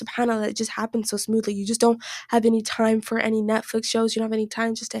just, subhanAllah, it just happens so smoothly. You just don't have any time for any Netflix shows. You don't have any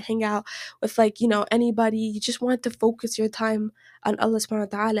time just to hang out with, like, anybody. You just want to focus your time on Allah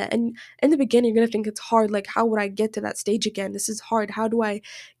subhanahu wa ta'ala. And in the beginning, you're gonna think it's hard. Like, how would I get to that stage again? This is hard. How do I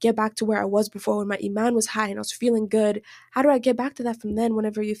get back to where I was before, when my iman was high and I was feeling good? How do I get back to that from then,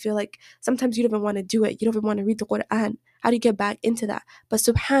 whenever you feel like sometimes you don't even want to do it? You don't even want to read the Quran. How do you get back into that? But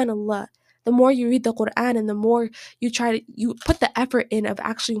subhanAllah, the more you read the Quran and the more you put the effort in of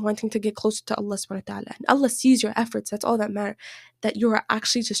actually wanting to get closer to Allah subhanahu wa ta'ala. And Allah sees your efforts. That's all that matters. That you are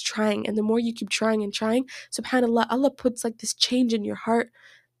actually just trying. And the more you keep trying and trying, subhanAllah, Allah puts like this change in your heart,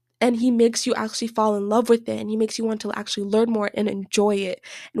 and He makes you actually fall in love with it, and He makes you want to actually learn more and enjoy it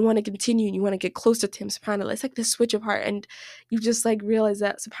and want to continue, and you want to get closer to Him, subhanAllah. It's like this switch of heart, and you just like realize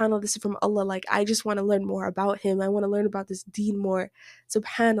that, subhanAllah, this is from Allah. Like, I just want to learn more about Him. I want to learn about this deen more.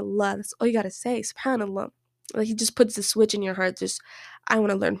 Subhanallah, that's all you gotta say, subhanallah. Like, He just puts the switch in your heart, just, I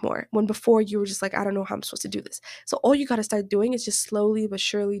want to learn more, when before you were just like, I don't know how I'm supposed to do this. So all you gotta start doing is just slowly but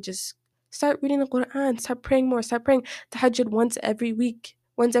surely just start reading the Quran, start praying more, start praying tahajjud once every week,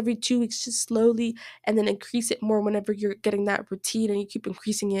 once every 2 weeks, just slowly, and then increase it more whenever you're getting that routine, and you keep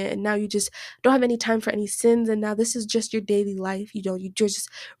increasing it. And now you just don't have any time for any sins, and now this is just your daily life. You're just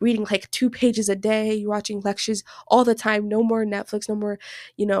reading like 2 pages a day, you're watching lectures all the time, no more Netflix, no more,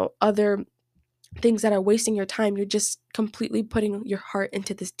 other things that are wasting your time. You're just completely putting your heart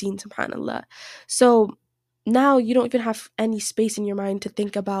into this deen, subhanallah. So now you don't even have any space in your mind to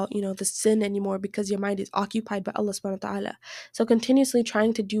think about, the sin anymore, because your mind is occupied by Allah subhanahu wa ta'ala. So continuously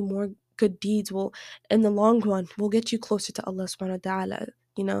trying to do more good deeds will, in the long run, will get you closer to Allah subhanahu wa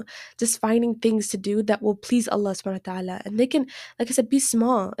ta'ala. Just finding things to do that will please Allah subhanahu wa ta'ala. And they can, like I said, be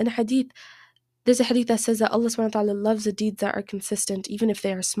small. In a hadith, there's a hadith that says that Allah subhanahu wa ta'ala loves the deeds that are consistent, even if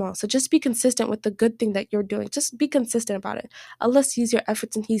they are small. So just be consistent with the good thing that you're doing. Just be consistent about it. Allah sees your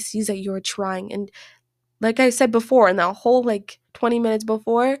efforts, and He sees that you're trying. And like I said before, in that whole like 20 minutes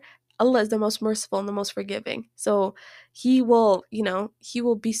before, Allah is the most merciful and the most forgiving. So He will, He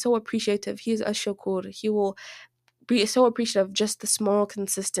will be so appreciative. He is ash-shakur. He will be so appreciative of just the small,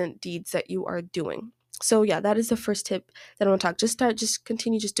 consistent deeds that you are doing. So yeah, that is the first tip that I want to talk. Just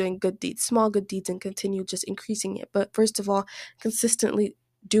continue just doing good deeds, small good deeds, and continue just increasing it. But first of all, consistently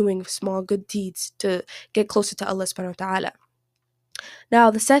doing small good deeds to get closer to Allah subhanahu wa ta'ala. Now,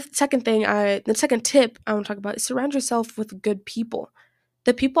 the second tip I want to talk about is surround yourself with good people.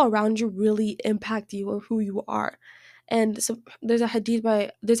 The people around you really impact you or who you are. And so there's a hadith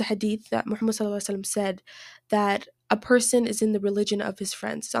that Muhammad sallallahu alaihi wasallam said that a person is in the religion of his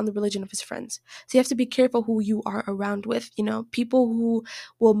friends. It's on the religion of his friends. So you have to be careful who you are around with. People who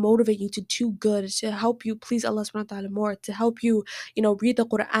will motivate you to do good, to help you please Allah subhanahu wa ta'ala more, to help you, read the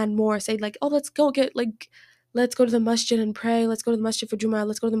Quran more. Say like, oh, let's go to the masjid and pray. Let's go to the masjid for Jummah.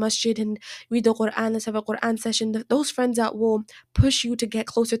 Let's go to the masjid and read the Quran. Let's have a Quran session. Those friends that will push you to get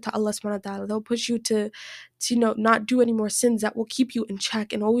closer to Allah subhanahu wa ta'ala. They'll push you to not do any more sins, that will keep you in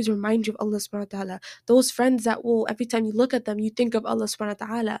check and always remind you of Allah subhanahu wa ta'ala. Those friends that will, every time you look at them, you think of Allah subhanahu wa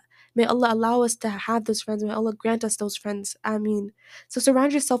ta'ala. May Allah allow us to have those friends. May Allah grant us those friends. Ameen. So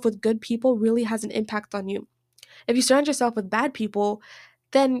surround yourself with good people really has an impact on you. If you surround yourself with bad people,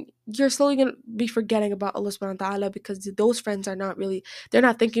 then you're slowly going to be forgetting about Allah subhanahu wa ta'ala, because those friends are they're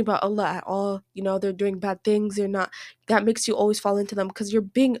not thinking about Allah at all. They're doing bad things. That makes you always fall into them, because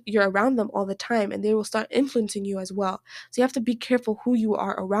you're around them all the time, and they will start influencing you as well. So you have to be careful who you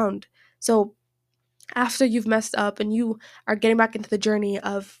are around. So after you've messed up and you are getting back into the journey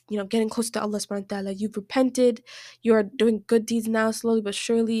of, getting close to Allah subhanahu wa ta'ala, you've repented, you're doing good deeds now, slowly but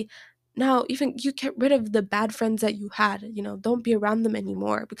surely. Now, even you get rid of the bad friends that you had, don't be around them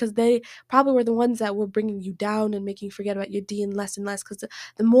anymore, because they probably were the ones that were bringing you down and making you forget about your deen less and less. Because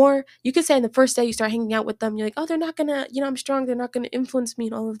the more, you could say in the first day you start hanging out with them, you're like, oh, they're not gonna, I'm strong, they're not gonna influence me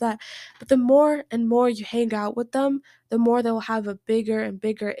and all of that. But the more and more you hang out with them, the more they'll have a bigger and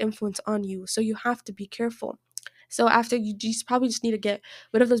bigger influence on you. So you have to be careful. So after you just probably just need to get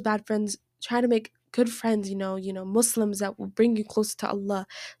rid of those bad friends, try to make good friends, Muslims that will bring you closer to Allah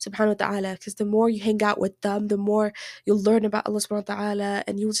subhanahu wa ta'ala, because the more you hang out with them, the more you'll learn about Allah subhanahu wa ta'ala,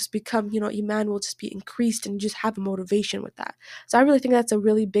 and you'll just become, iman will just be increased, and you just have a motivation with that. So I really think that's a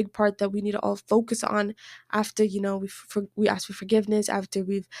really big part that we need to all focus on after, we ask for forgiveness, after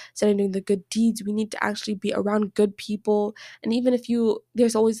we've started doing the good deeds. We need to actually be around good people. And even if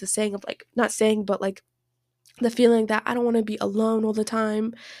there's always the saying of like, not saying, but like the feeling that I don't want to be alone all the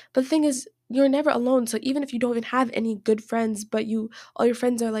time. But the thing is, you're never alone. So even if you don't even have any good friends, but all your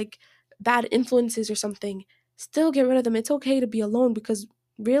friends are like bad influences or something, still get rid of them. It's okay to be alone, because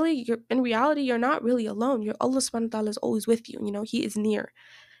really, in reality, you're not really alone. Your Allah subhanahu wa ta'ala is always with you. He is near.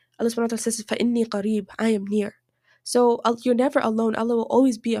 Allah subhanahu wa ta'ala says, فَإِنِّي قَرِيب, I am near. So you're never alone. Allah will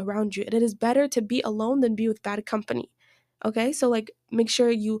always be around you. And it is better to be alone than be with bad company. Okay? So like, make sure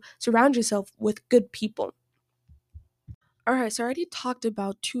you surround yourself with good people. Alright, so I already talked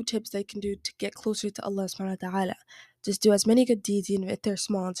about 2 tips that you can do to get closer to Allah subhanahu wa ta'ala. Just do as many good deeds, even if they're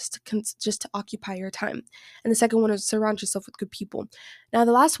small, just to occupy your time. And the second one is surround yourself with good people. Now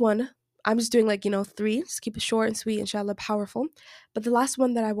the last one, I'm just doing like, 3, just keep it short and sweet, inshallah, powerful. But the last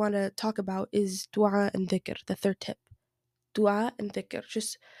one that I want to talk about is dua and dhikr, the third tip. Dua and dhikr.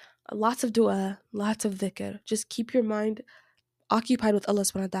 Just lots of dua, lots of dhikr. Just keep your mind occupied with Allah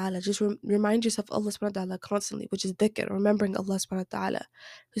subhanahu wa ta'ala. Just remind yourself of Allah subhanahu wa ta'ala constantly, which is dhikr, remembering Allah subhanahu wa ta'ala.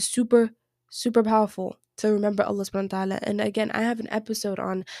 It's super, super powerful to remember Allah subhanahu wa ta'ala. And again, I have an episode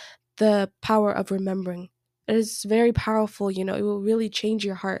on the power of remembering. It is very powerful, it will really change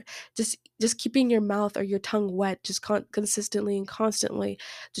your heart. Just keeping your mouth or your tongue wet, just consistently and constantly,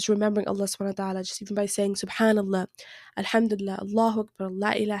 just remembering Allah subhanahu wa ta'ala, just even by saying Subhanallah, Alhamdulillah, Allahu Akbar,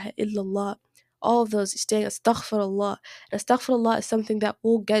 La ilaha illallah, all of those, saying Astaghfirullah. And Astaghfirullah is something that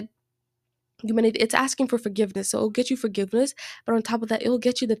will get humanity, it's asking for forgiveness, so it'll get you forgiveness, but on top of that, it'll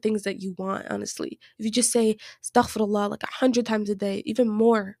get you the things that you want. Honestly, if you just say astaghfirullah like 100 times a day, even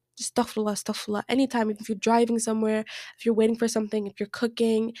more, just astaghfirullah, astaghfirullah, anytime, if you're driving somewhere, if you're waiting for something, if you're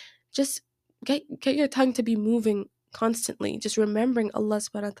cooking, just get your tongue to be moving constantly, just remembering Allah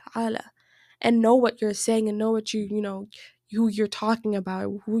subhanahu wa ta'ala, and know what you're saying, and know what who you're talking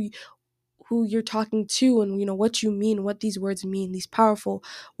about, who you're talking to, and what you mean, what these words mean, these powerful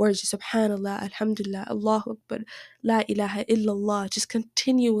words, just subhanallah, alhamdulillah, Allahu Akbar, la ilaha illallah. Just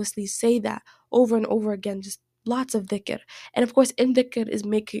continuously say that over and over again, just lots of dhikr. And of course, in dhikr is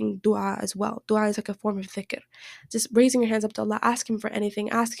making dua as well. Dua is like a form of dhikr, just raising your hands up to Allah, ask him for anything,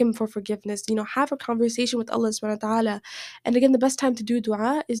 ask him for forgiveness, have a conversation with Allah subhanahu wa ta'ala. And again, the best time to do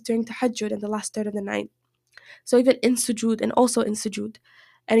dua is during tahajjud and the last third of the night. So even in sujood, and also in sujood,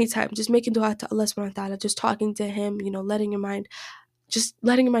 anytime, just making dua to Allah subhanahu wa ta'ala, just talking to him, letting your mind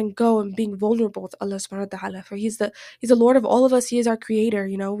go, and being vulnerable with Allah subhanahu wa ta'ala. For he's the Lord of all of us, he is our creator,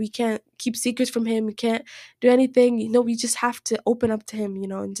 we can't keep secrets from him, we can't do anything, we just have to open up to him,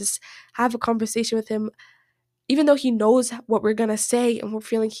 and just have a conversation with him. Even though he knows what we're gonna say and we're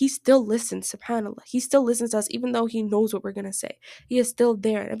feeling, he still listens, subhanAllah. He still listens to us, even though he knows what we're gonna say. He is still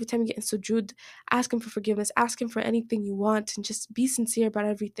there. And every time you get in sujood, ask him for forgiveness, ask him for anything you want, and just be sincere about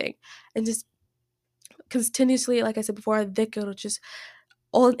everything. And just continuously, like I said before, dhikr, just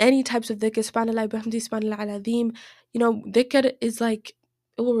any types of dhikr, subhanallah, bihamdi, subhanallah al-azim. Dhikr is like,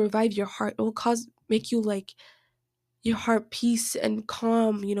 it will revive your heart. It will make you like your heart peace and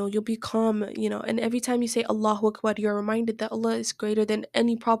calm, you'll be calm, and every time you say Allahu Akbar, you're reminded that Allah is greater than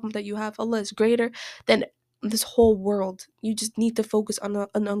any problem that you have. Allah is greater than this whole world. You just need to focus on Allah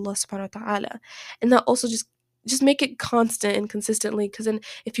subhanahu wa ta'ala. And that also just make it constant and consistently, because then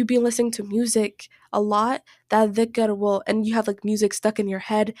if you've been listening to music a lot, that dhikr will, and you have like music stuck in your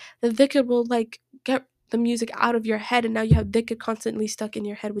head, the dhikr will like get the music out of your head, and now you have dhikr constantly stuck in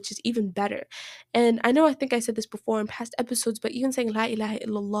your head, which is even better. And I think I said this before in past episodes, but even saying La ilaha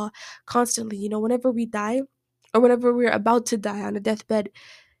illallah constantly, whenever we die, or whenever we're about to die on a deathbed,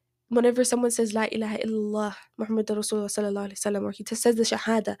 whenever someone says La ilaha illallah Muhammad Rasulullah sallallahu alaihi wasallam, or he just says the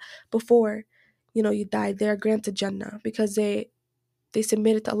shahada before, you die, they are granted Jannah, because they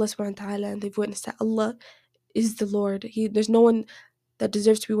submitted to Allah subhanahu wa ta'ala, and they've witnessed that Allah is the Lord. There's no one that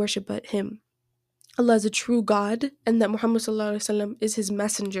deserves to be worshipped but him. Allah is a true God, and that Muhammad sallallahu alaihi wasallam is his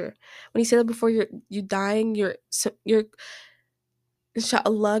messenger. When you say that before you dying, you're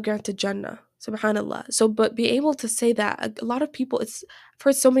inshallah granted Jannah. Subhanallah. So, but be able to say that, a lot of people, I've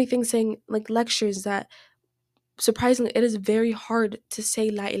heard so many things saying, like lectures, that surprisingly, it is very hard to say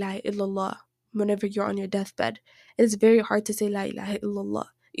La ilaha illallah whenever you're on your deathbed. It is very hard to say La ilaha illallah.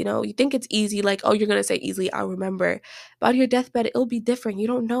 You think it's easy, like, oh, you're going to say easily, I'll remember. But on your deathbed, it'll be different. You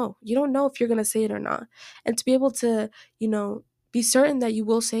don't know. You don't know if you're going to say it or not. And to be able to, be certain that you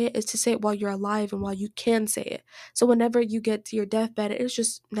will say it is to say it while you're alive and while you can say it. So whenever you get to your deathbed, it's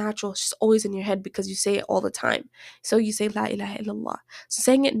just natural. It's just always in your head because you say it all the time. So you say La ilaha illallah. So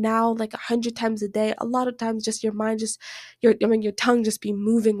saying it now like 100 times a day, a lot of times just your mind just your tongue just be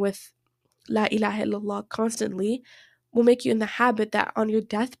moving with La ilaha illallah constantly will make you in the habit that on your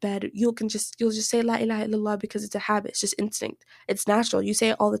deathbed you'll just say La ilaha illallah because it's a habit, it's just instinct, it's natural, you say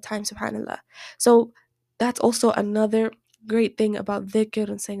it all the time, subhanallah. So that's also another great thing about dhikr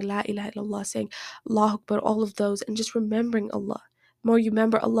and saying La ilaha illallah, saying Allah Akbar, all of those, and just remembering Allah. The more you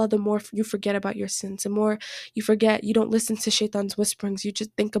remember Allah, the more you forget about your sins. The more you forget, you don't listen to shaitan's whisperings, you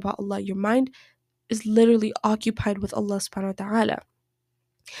just think about Allah. Your mind is literally occupied with Allah subhanahu wa ta'ala.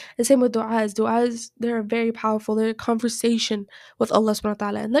 And same with du'as. Du'as, they're very powerful. They're a conversation with Allah subhanahu wa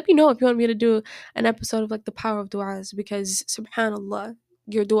ta'ala. And let me know if you want me to do an episode of like the power of du'as, because subhanallah,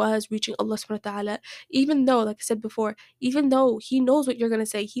 your dua is reaching Allah subhanahu wa ta'ala. Even though, like I said before, even though He knows what you're gonna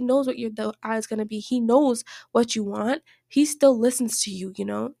say, He knows what your dua is gonna be, He knows what you want, He still listens to you, you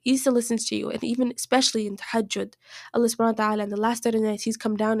know? He still listens to you. And even especially in tahajjud, Allah subhanahu wa ta'ala in the last 30 nights, He's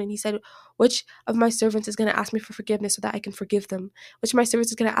come down and He said, which of my servants is gonna ask me for forgiveness so that I can forgive them? Which of my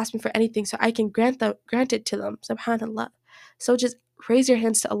servants is gonna ask me for anything so I can grant it to them? Subhanallah. So just raise your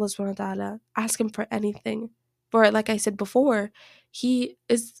hands to Allah subhanahu wa ta'ala. Ask Him for anything. For like I said before, He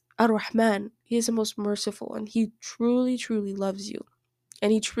is Ar-Rahman. He is the most merciful, and He truly, truly loves you.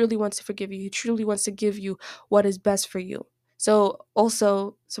 And He truly wants to forgive you. He truly wants to give you what is best for you. So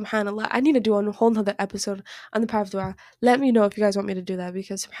also, subhanAllah, I need to do a whole nother episode on the power of dua. Let me know if you guys want me to do that,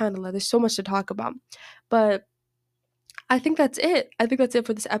 because subhanAllah, there's so much to talk about. But I think that's it. I think that's it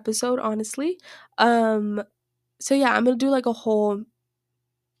for this episode, honestly. So yeah, I'm gonna do like a whole,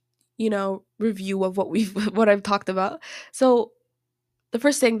 review of what I've talked about. So the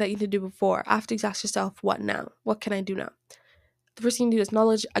first thing that you need to do after you ask yourself, what now? What can I do now? The first thing you do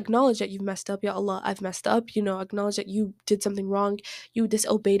is acknowledge that you've messed up. Ya Allah, I've messed up. Acknowledge that you did something wrong. You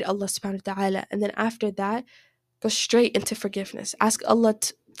disobeyed Allah subhanahu wa ta'ala. And then after that, go straight into forgiveness. Ask Allah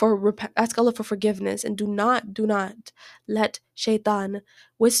for forgiveness, and do not let shaitan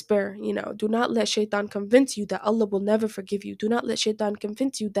whisper, do not let shaitan convince you that Allah will never forgive you. Do not let shaitan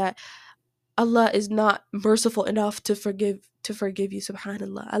convince you that Allah is not merciful enough to forgive you.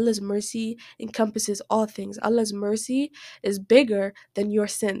 Subhanallah. Allah's mercy encompasses all things. Allah's mercy is bigger than your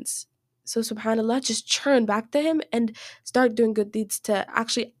sins. So subhanallah, just turn back to Him and start doing good deeds to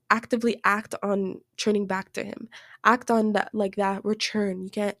actually actively act on turning back to Him. Act on that return.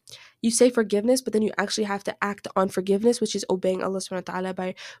 You say forgiveness, but then you actually have to act on forgiveness, which is obeying Allah subhanahu wa ta'ala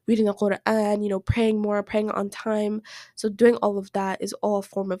by reading the Quran, praying more, praying on time. So doing all of that is all a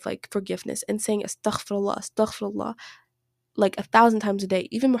form of like forgiveness, and saying astaghfirullah, astaghfirullah like 1,000 times a day.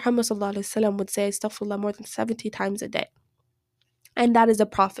 Even Muhammad sallallahu alaihi wasallam would say astaghfirullah more than 70 times a day. And that is a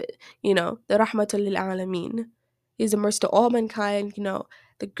prophet, the rahmatul lil alameen. He's a mercy to all mankind,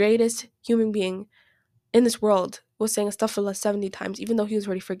 the greatest human being in this world was saying astaghfirullah 70 times, even though he was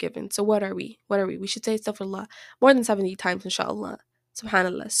already forgiven. So what are we? We should say astaghfirullah more than 70 times, inshallah.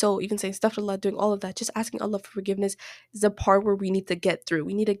 Subhanallah. So even saying astaghfirullah, doing all of that, just asking Allah for forgiveness is the part where we need to get through.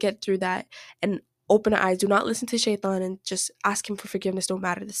 We need to get through that and open our eyes. Do not listen to shaitan, and just ask him for forgiveness no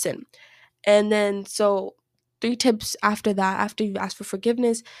matter the sin. And then, so 3 tips after that, after you ask for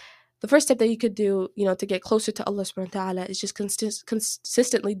forgiveness. The first step that you could do, to get closer to Allah subhanahu wa ta'ala is just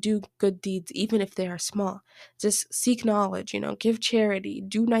consistently do good deeds, even if they are small. Just seek knowledge, give charity,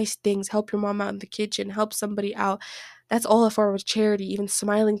 do nice things, help your mom out in the kitchen, help somebody out. That's all a form of charity. Even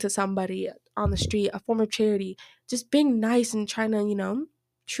smiling to somebody on the street, a form of charity. Just being nice and trying to,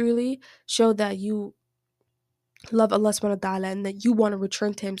 truly show that you love Allah subhanahu wa ta'ala and that you want to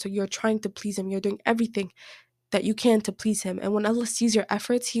return to Him. So you're trying to please Him. You're doing everything that you can to please Him. And when Allah sees your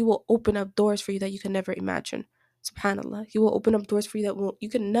efforts, He will open up doors for you that you can never imagine. Subhanallah. He will open up doors for you that you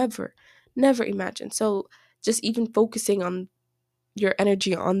can never imagine. So just even focusing on your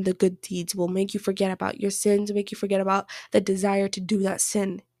energy on the good deeds will make you forget about your sins, make you forget about the desire to do that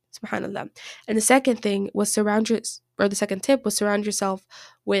sin. Subhanallah. And the second second tip was surround yourself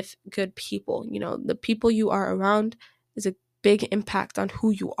with good people. The people you are around is a big impact on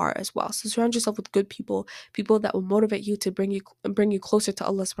who you are as well. So surround yourself with good people that will motivate you to bring you closer to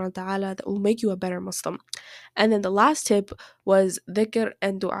Allah subhanahu wa ta'ala, that will make you a better Muslim. And then the last tip was dhikr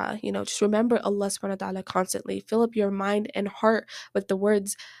and dua. Just remember Allah subhanahu wa ta'ala constantly. Fill up your mind and heart with the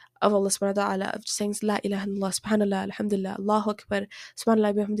words of Allah subhanahu wa ta'ala, of saying La ilaha illallah, subhanallah, alhamdulillah, Allahu Akbar,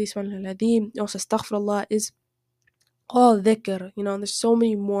 subhanallah, bihamdi, subhanallah, al-azim. Also astaghfirullah is all dhikr, and there's so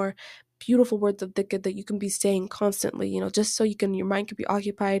many more beautiful words of dhikr that you can be saying constantly, just so your mind can be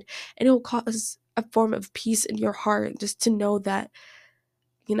occupied, and it will cause a form of peace in your heart, just to know that,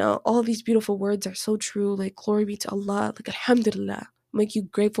 all these beautiful words are so true. Like, glory be to Allah, like, alhamdulillah, make you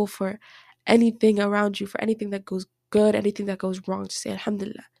grateful for anything around you, for anything that goes good, anything that goes wrong. Just say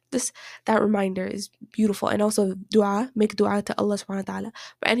alhamdulillah. This That reminder is beautiful. And also dua, make dua to Allah subhanahu wa ta'ala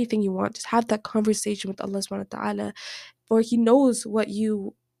for anything you want. Just have that conversation with Allah subhanahu wa ta'ala, for He knows what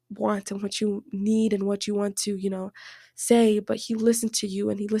you want and what you need and what you want to, say. But He listens to you,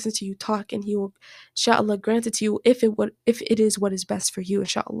 and He listens to you talk, and He will, inshallah, grant it to you if it is what is best for you,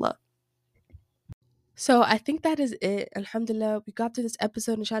 inshallah. So I think that is it. Alhamdulillah, we got through this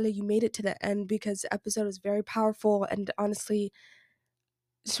episode. Inshallah, you made it to the end, because the episode is very powerful, and honestly,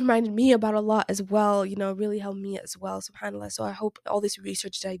 just reminded me about a lot as well, really helped me as well, subhanAllah. So I hope all this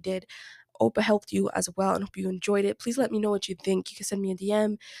research that I did, hope it helped you as well, and hope you enjoyed it. Please let me know what you think. You can send me a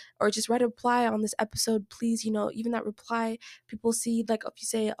DM or just write a reply on this episode. Please, even that reply, people see, like, if you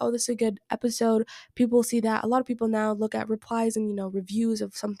say, oh, this is a good episode, people see that. A lot of people now look at replies and, reviews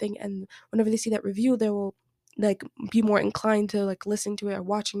of something, and whenever they see that review, they will, like, be more inclined to, like, listening to it or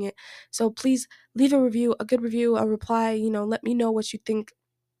watching it. So please leave a review, a good review, a reply, let me know what you think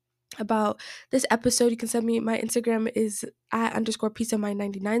about this episode. You can send me, my Instagram is at underscore peace of mind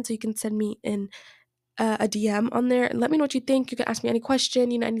 99, so you can send me in a DM on there and let me know what you think. You can ask me any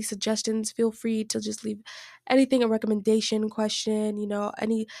question, any suggestions. Feel free to just leave anything, a recommendation, question,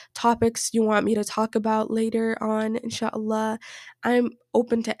 any topics you want me to talk about later on, inshallah. I'm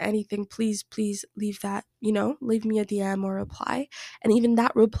open to anything. Please, please leave that, leave me a DM or reply. And even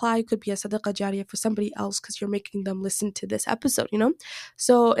that reply could be a sadaqah jariyah for somebody else, because you're making them listen to this episode.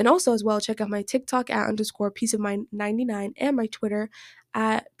 So, and also as well, check out my TikTok at underscore peace of mind 99 and my Twitter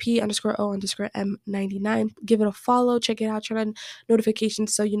at P_O_M_M99. Give it a follow, check it out, turn on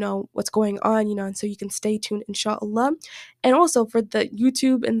notifications so you know what's going on, and so you can stay tuned, inshallah. And also for the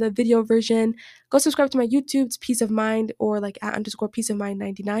YouTube and the video version, go subscribe to my YouTube. It's Peace of Mind, or like at underscore Peace of Mind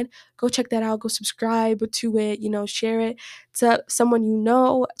 99. Go check that out. Go subscribe to it, share it to someone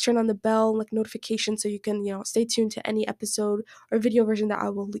turn on the bell, like, notification, so you can, stay tuned to any episode or video version that I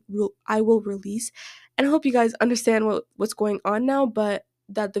will release. And I hope you guys understand what's going on now, but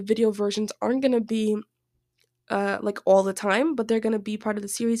that the video versions aren't going to be like all the time, but they're going to be part of the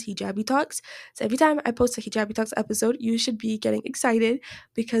series Hijabi Talks. So every time I post a Hijabi Talks episode, you should be getting excited,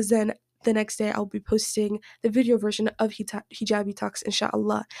 because then the next day I'll be posting the video version of Hijabi Talks,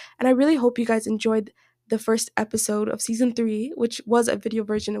 inshallah. And I really hope you guys enjoyed the first episode of season 3, which was a video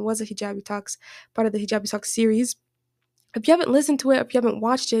version. It was a Hijabi Talks, part of the Hijabi Talks series. If you haven't listened to it, if you haven't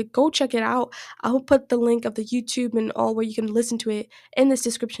watched it, go check it out. I'll put the link of the YouTube and all where you can listen to it in this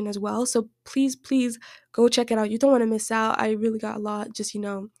description as well. So please, please go check it out. You don't want to miss out. I really got a lot. Just,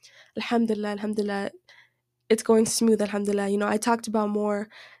 alhamdulillah, alhamdulillah, it's going smooth, alhamdulillah. I talked about more,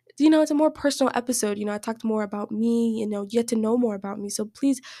 it's a more personal episode. I talked more about me, you get to know more about me. So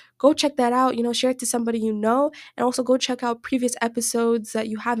please go check that out, share it to somebody and also go check out previous episodes that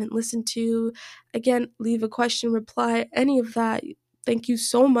you haven't listened to. Again, leave a question, reply, any of that. Thank you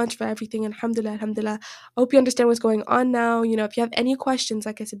so much for everything. Alhamdulillah, alhamdulillah. I hope you understand what's going on now. If you have any questions,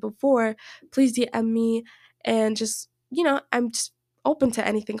 like I said before, please DM me, and just, I'm just open to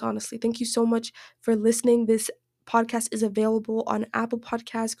anything, honestly. Thank you so much for listening. This podcast is available on Apple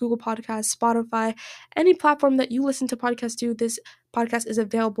Podcasts, Google Podcasts, Spotify, any platform that you listen to podcasts to. This podcast is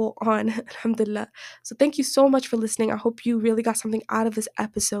available on, alhamdulillah. So thank you so much for listening. I hope you really got something out of this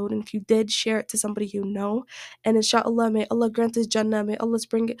episode, and if you did, share it to somebody you know. And inshallah, may Allah grant us Jannah, may Allah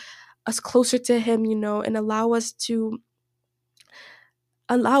bring us closer to Him, and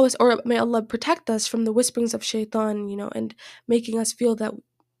or may Allah protect us from the whisperings of shaitan, and making us feel that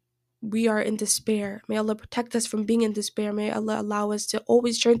we are in despair. May Allah protect us from being in despair. May Allah allow us to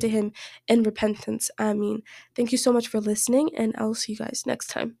always turn to Him in repentance. Ameen. Thank you so much for listening, and I'll see you guys next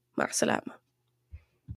time. Ma'asalama.